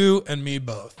 You and me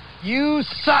both. You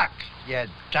suck, you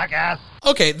jackass.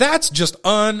 Okay, that's just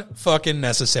unfucking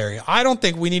necessary. I don't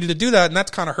think we needed to do that, and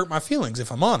that's kind of hurt my feelings,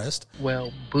 if I'm honest.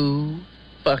 Well, boo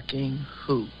fucking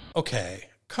who? Okay,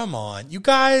 come on. You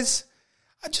guys,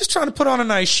 I'm just trying to put on a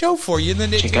nice show for you, and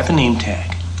then Check out the name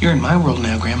tag. You're in my world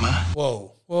now, Grandma.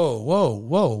 Whoa,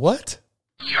 what?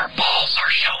 Your balls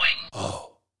are showing.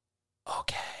 Oh,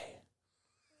 okay.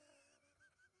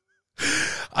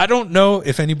 I don't know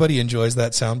if anybody enjoys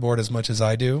that soundboard as much as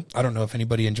I do. I don't know if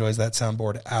anybody enjoys that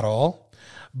soundboard at all.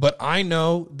 But I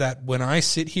know that when I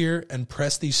sit here and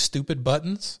press these stupid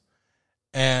buttons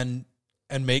and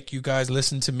make you guys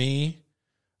listen to me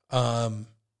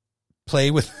play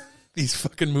with these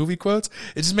fucking movie quotes,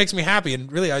 it just makes me happy.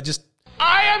 And really, I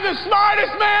am the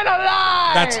smartest man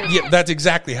alive! That's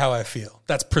exactly how I feel.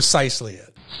 That's precisely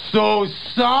it. So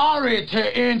sorry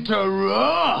to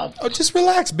interrupt. Oh, just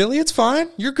relax, Billy. It's fine.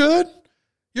 You're good.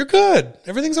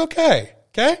 Everything's okay.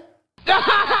 Okay?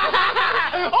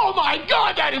 Oh my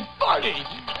God, that is funny.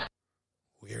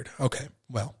 Weird. Okay,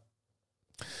 well.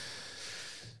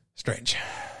 Strange.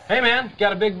 Hey, man,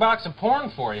 got a big box of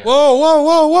porn for you.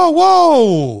 Whoa.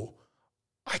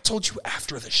 I told you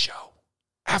after the show.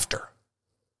 After.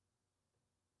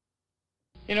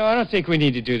 You know, I don't think we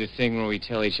need to do the thing where we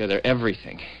tell each other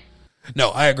everything.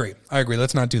 No, I agree.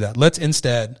 Let's not do that. Let's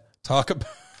instead talk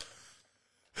about...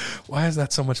 Why is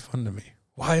that so much fun to me?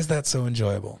 Why is that so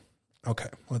enjoyable? Okay,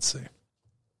 let's see.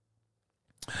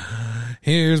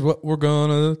 Here's what we're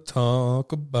going to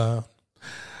talk about.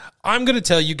 I'm going to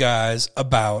tell you guys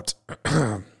about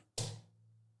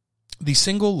the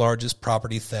single largest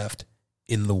property theft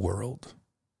in the world.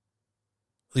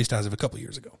 At least as of a couple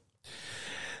years ago.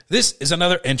 This is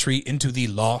another entry into the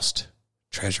Lost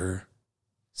Treasure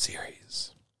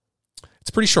series. It's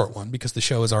a pretty short one because the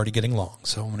show is already getting long.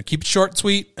 So I'm going to keep it short and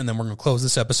sweet, and then we're going to close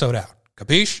this episode out.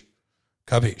 Capiche?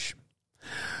 Capiche.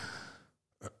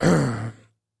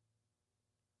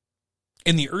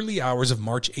 In the early hours of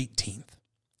March 18th,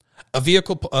 a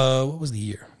vehicle... what was the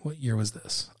year? What year was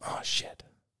this? Oh, shit.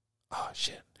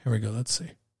 Here we go. Let's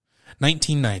see.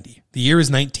 1990. The year is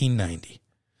 1990.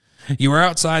 You are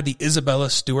outside the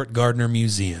Isabella Stewart Gardner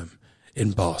Museum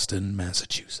in Boston,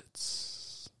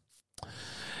 Massachusetts.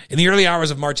 In the early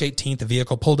hours of March 18th, a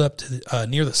vehicle pulled up to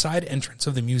near the side entrance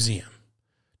of the museum.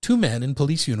 2 men in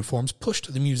police uniforms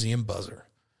pushed the museum buzzer,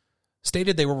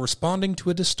 stated they were responding to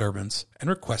a disturbance, and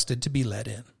requested to be let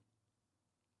in.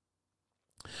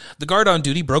 The guard on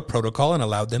duty broke protocol and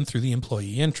allowed them through the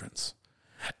employee entrance.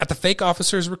 At the fake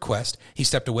officer's request, he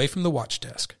stepped away from the watch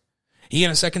desk. He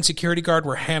and a second security guard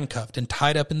were handcuffed and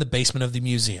tied up in the basement of the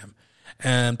museum.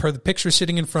 And per the picture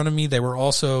sitting in front of me, they were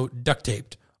also duct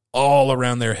taped all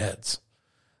around their heads.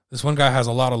 This one guy has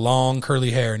a lot of long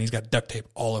curly hair and he's got duct tape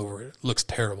all over it. It looks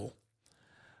terrible.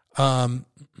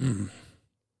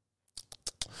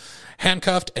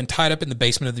 Handcuffed and tied up in the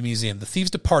basement of the museum, the thieves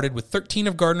departed with 13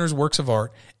 of Gardner's works of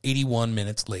art 81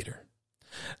 minutes later.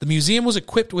 The museum was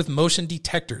equipped with motion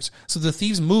detectors, so the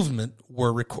thieves' movement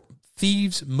were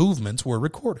thieves' movements were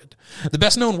recorded. The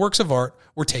best-known works of art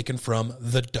were taken from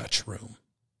the Dutch Room.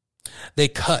 They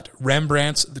cut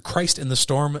Rembrandt's The Christ in the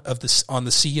Storm on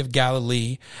the Sea of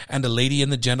Galilee and A Lady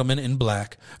and the Gentleman in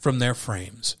Black from their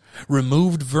frames,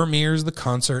 removed Vermeer's The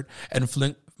Concert and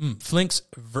Flink's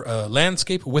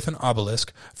Landscape with an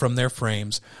Obelisk from their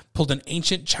frames, pulled an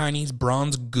ancient Chinese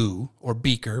bronze gu, or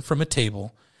beaker, from a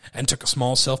table, and took a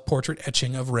small self-portrait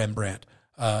etching of Rembrandt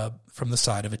from the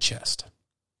side of a chest.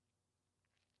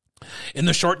 In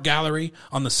the short gallery,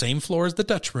 on the same floor as the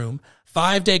Dutch Room,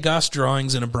 5 Degas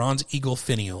drawings in a bronze eagle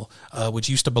finial, which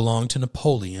used to belong to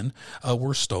Napoleon,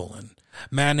 were stolen.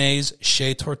 Manet's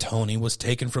Chez Tortoni was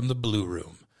taken from the Blue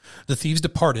Room. The thieves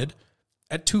departed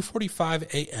at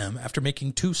 2:45 a.m. after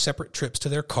making 2 separate trips to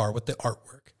their car with the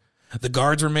artwork. The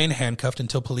guards remained handcuffed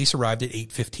until police arrived at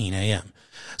 8:15 a.m.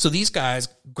 So these guys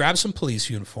grabbed some police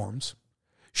uniforms,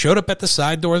 showed up at the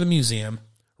side door of the museum,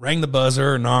 rang the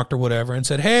buzzer or knocked or whatever, and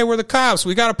said, "Hey, we're the cops.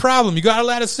 We got a problem. You got to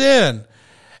let us in."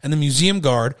 And the museum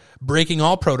guard, breaking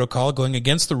all protocol, going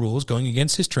against the rules, going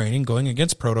against his training, going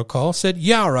against protocol, said,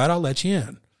 "Yeah, all right, I'll let you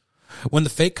in." When the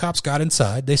fake cops got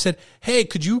inside, they said, "Hey,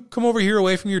 could you come over here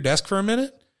away from your desk for a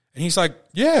minute?" And he's like,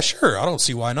 "Yeah, sure. I don't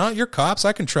see why not. You're cops.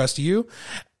 I can trust you."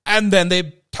 And then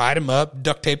they tied him up,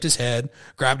 duct taped his head,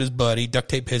 grabbed his buddy, duct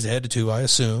taped his head too, I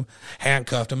assume,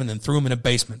 handcuffed him, and then threw him in a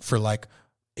basement for like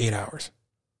 8 hours.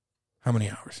 How many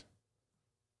hours?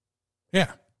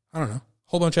 Yeah, I don't know.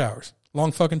 Whole bunch of hours.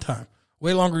 Long fucking time.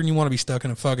 Way longer than you want to be stuck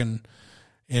in a fucking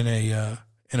in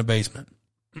a basement.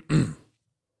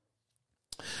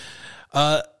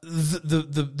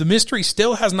 The mystery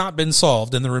still has not been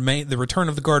solved, and the return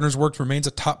of the Gardner's work remains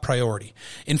a top priority.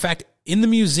 In fact, in the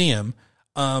museum,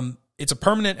 it's a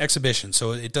permanent exhibition,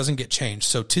 so it doesn't get changed.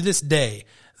 So to this day,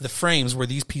 the frames where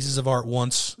these pieces of art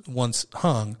once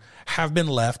hung have been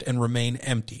left and remain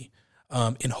empty,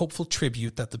 in hopeful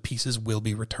tribute that the pieces will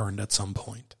be returned at some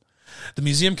point. The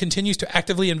museum continues to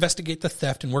actively investigate the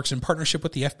theft and works in partnership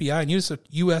with the FBI and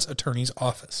U.S. Attorney's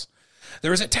Office.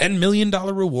 There is a $10 million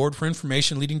reward for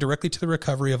information leading directly to the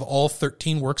recovery of all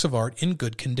 13 works of art in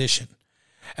good condition,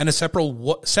 and a separate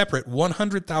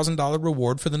 $100,000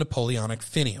 reward for the Napoleonic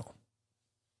finial.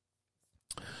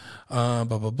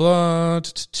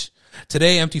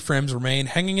 Today, empty frames remain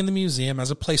hanging in the museum as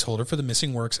a placeholder for the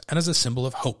missing works and as a symbol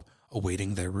of hope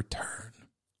awaiting their return.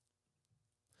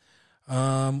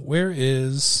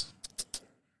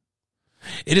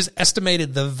 It is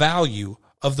estimated the value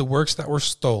of the works that were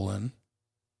stolen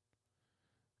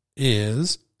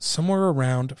is somewhere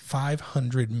around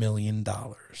 $500 million.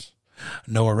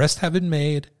 No arrests have been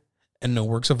made, and no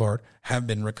works of art have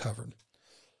been recovered.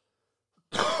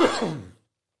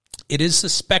 It is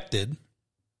suspected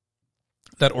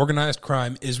that organized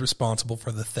crime is responsible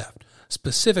for the theft,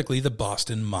 specifically the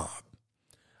Boston mob.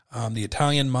 The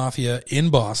Italian mafia in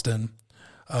Boston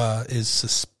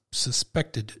is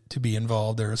suspected to be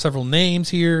involved. There are several names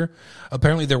here.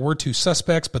 Apparently there were 2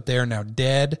 suspects, but they are now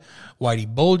dead. Whitey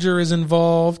Bulger is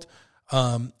involved.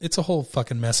 It's a whole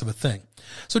fucking mess of a thing.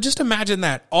 So just imagine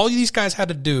that. All these guys had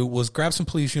to do was grab some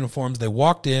police uniforms. They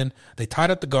walked in, they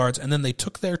tied up the guards, and then they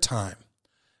took their time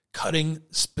cutting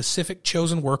specific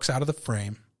chosen works out of the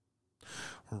frame,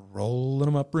 rolling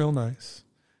them up real nice,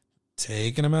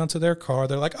 taking them out to their car.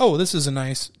 They're like, "Oh, this is a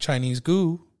nice Chinese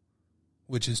gu,"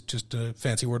 which is just a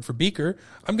fancy word for beaker.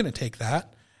 I'm going to take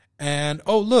that. And,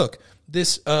 oh, look,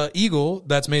 this eagle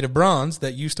that's made of bronze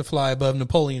that used to fly above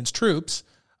Napoleon's troops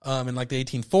in like the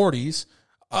 1840s.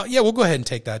 Yeah, we'll go ahead and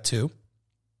take that too.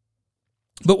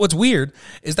 But what's weird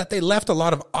is that they left a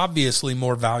lot of obviously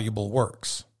more valuable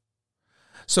works.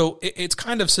 So it's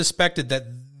kind of suspected that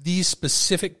these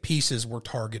specific pieces were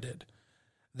targeted.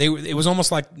 It was almost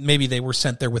like maybe they were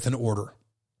sent there with an order.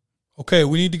 Okay,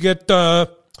 we need to get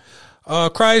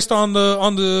Christ on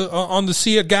the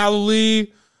Sea of Galilee.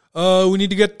 We need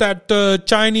to get that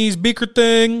Chinese beaker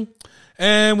thing,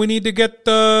 and we need to get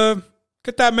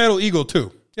that metal eagle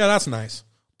too. Yeah, that's nice.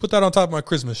 Put that on top of my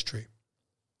Christmas tree.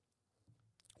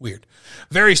 Weird.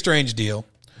 Very strange deal.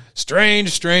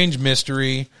 Strange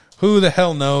mystery. Who the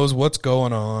hell knows what's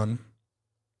going on?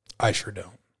 I sure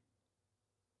don't.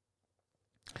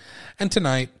 And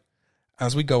tonight,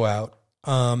 as we go out,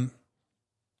 I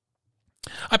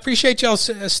appreciate y'all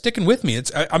sticking with me.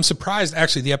 I'm surprised,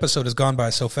 actually, the episode has gone by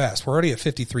so fast. We're already at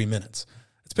 53 minutes.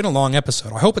 It's been a long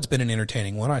episode. I hope it's been an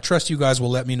entertaining one. I trust you guys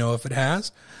will let me know if it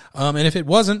has. And if it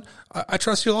wasn't, I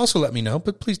trust you'll also let me know.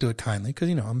 But please do it kindly, because,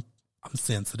 you know, I'm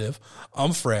sensitive.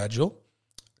 I'm fragile.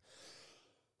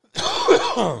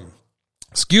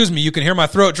 Excuse me, you can hear my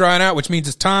throat drying out, which means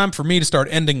it's time for me to start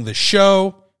ending the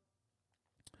show.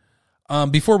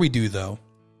 Before we do, though,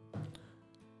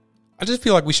 I just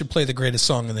feel like we should play the greatest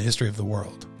song in the history of the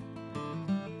world.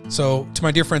 So, to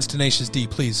my dear friends Tenacious D,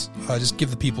 please just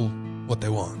give the people what they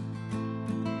want.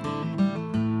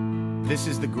 This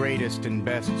is the greatest and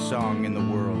best song in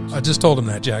the world. I just told him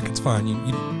that, Jack. It's fine.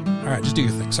 All right, just do your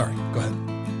thing. Sorry. Go ahead.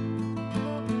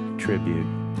 Tribute.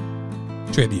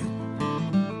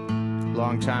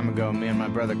 Long time ago, me and my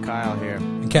brother Kyle here.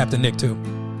 And Captain Nick, too.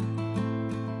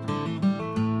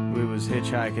 We was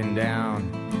hitchhiking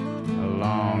down a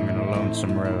long and a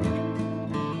lonesome road.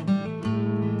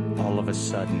 All of a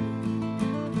sudden,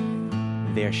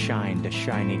 there shined a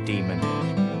shiny demon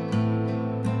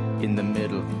in the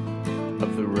middle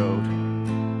of the road.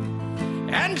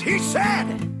 And he said,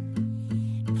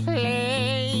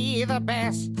 "Play the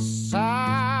best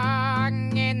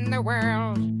song in the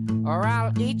world, or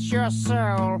I'll eat your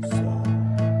soul."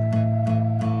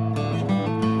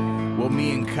 Well,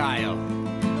 me and Kyle,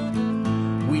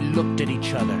 we looked at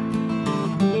each other,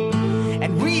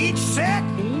 and we each said,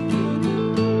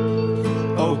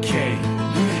 okay.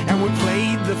 And we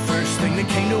played the first thing that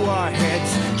came to our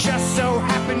heads. Just so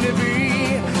happened to be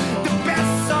the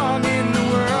best song in the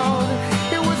world.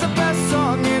 It was the best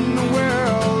song in the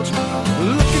world.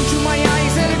 Look into my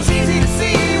eyes and it's easy to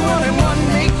see. 1 and 1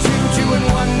 make 2, 2 and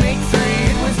 1 make 3.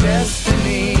 It was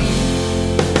destiny.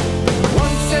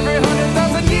 Once every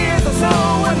 100,000 years or so,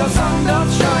 when the sun doth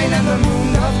shine and the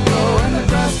moon doth glow and the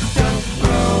grass doth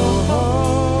grow.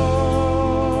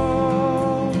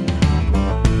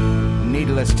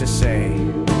 Needless to say,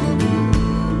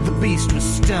 the beast was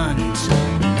stunned.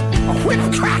 A whip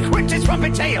crack went his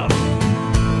trumpet tail,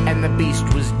 and the beast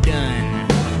was done.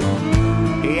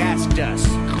 He asked us,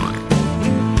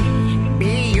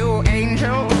 "Be you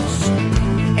angels?"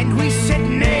 And we said,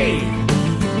 "Nay,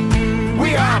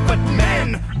 we are but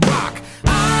men." Rock.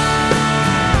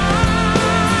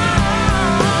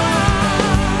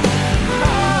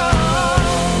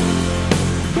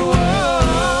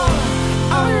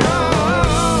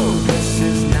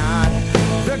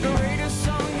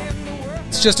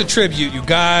 It's just a tribute, you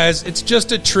guys. It's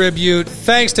just a tribute.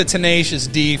 Thanks to Tenacious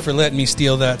D for letting me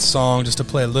steal that song just to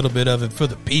play a little bit of it for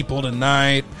the people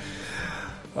tonight.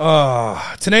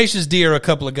 Tenacious D are a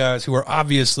couple of guys who are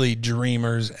obviously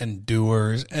dreamers and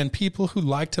doers and people who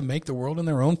like to make the world in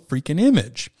their own freaking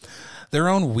image. Their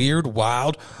own weird,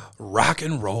 wild, rock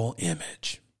and roll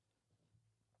image.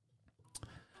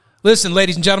 Listen,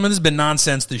 ladies and gentlemen, this has been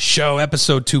Nonsense the Show,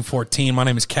 episode 214. My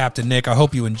name is Captain Nick. I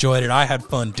hope you enjoyed it. I had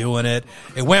fun doing it.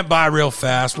 It went by real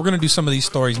fast. We're going to do some of these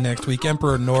stories next week.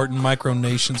 Emperor Norton,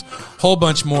 Micronations, whole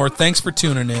bunch more. Thanks for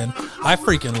tuning in. I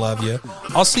freaking love you.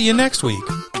 I'll see you next week.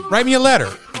 Write me a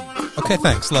letter. Okay,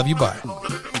 thanks. Love you. Bye.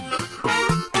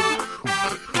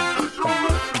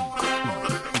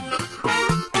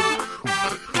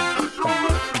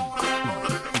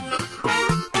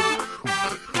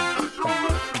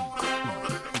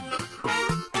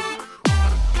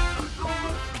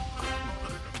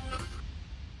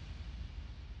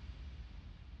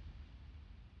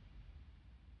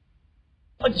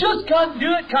 I just can't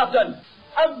do it, Captain.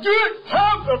 I'm doing it,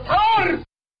 pound for pound.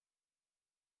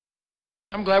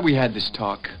 I'm glad we had this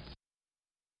talk.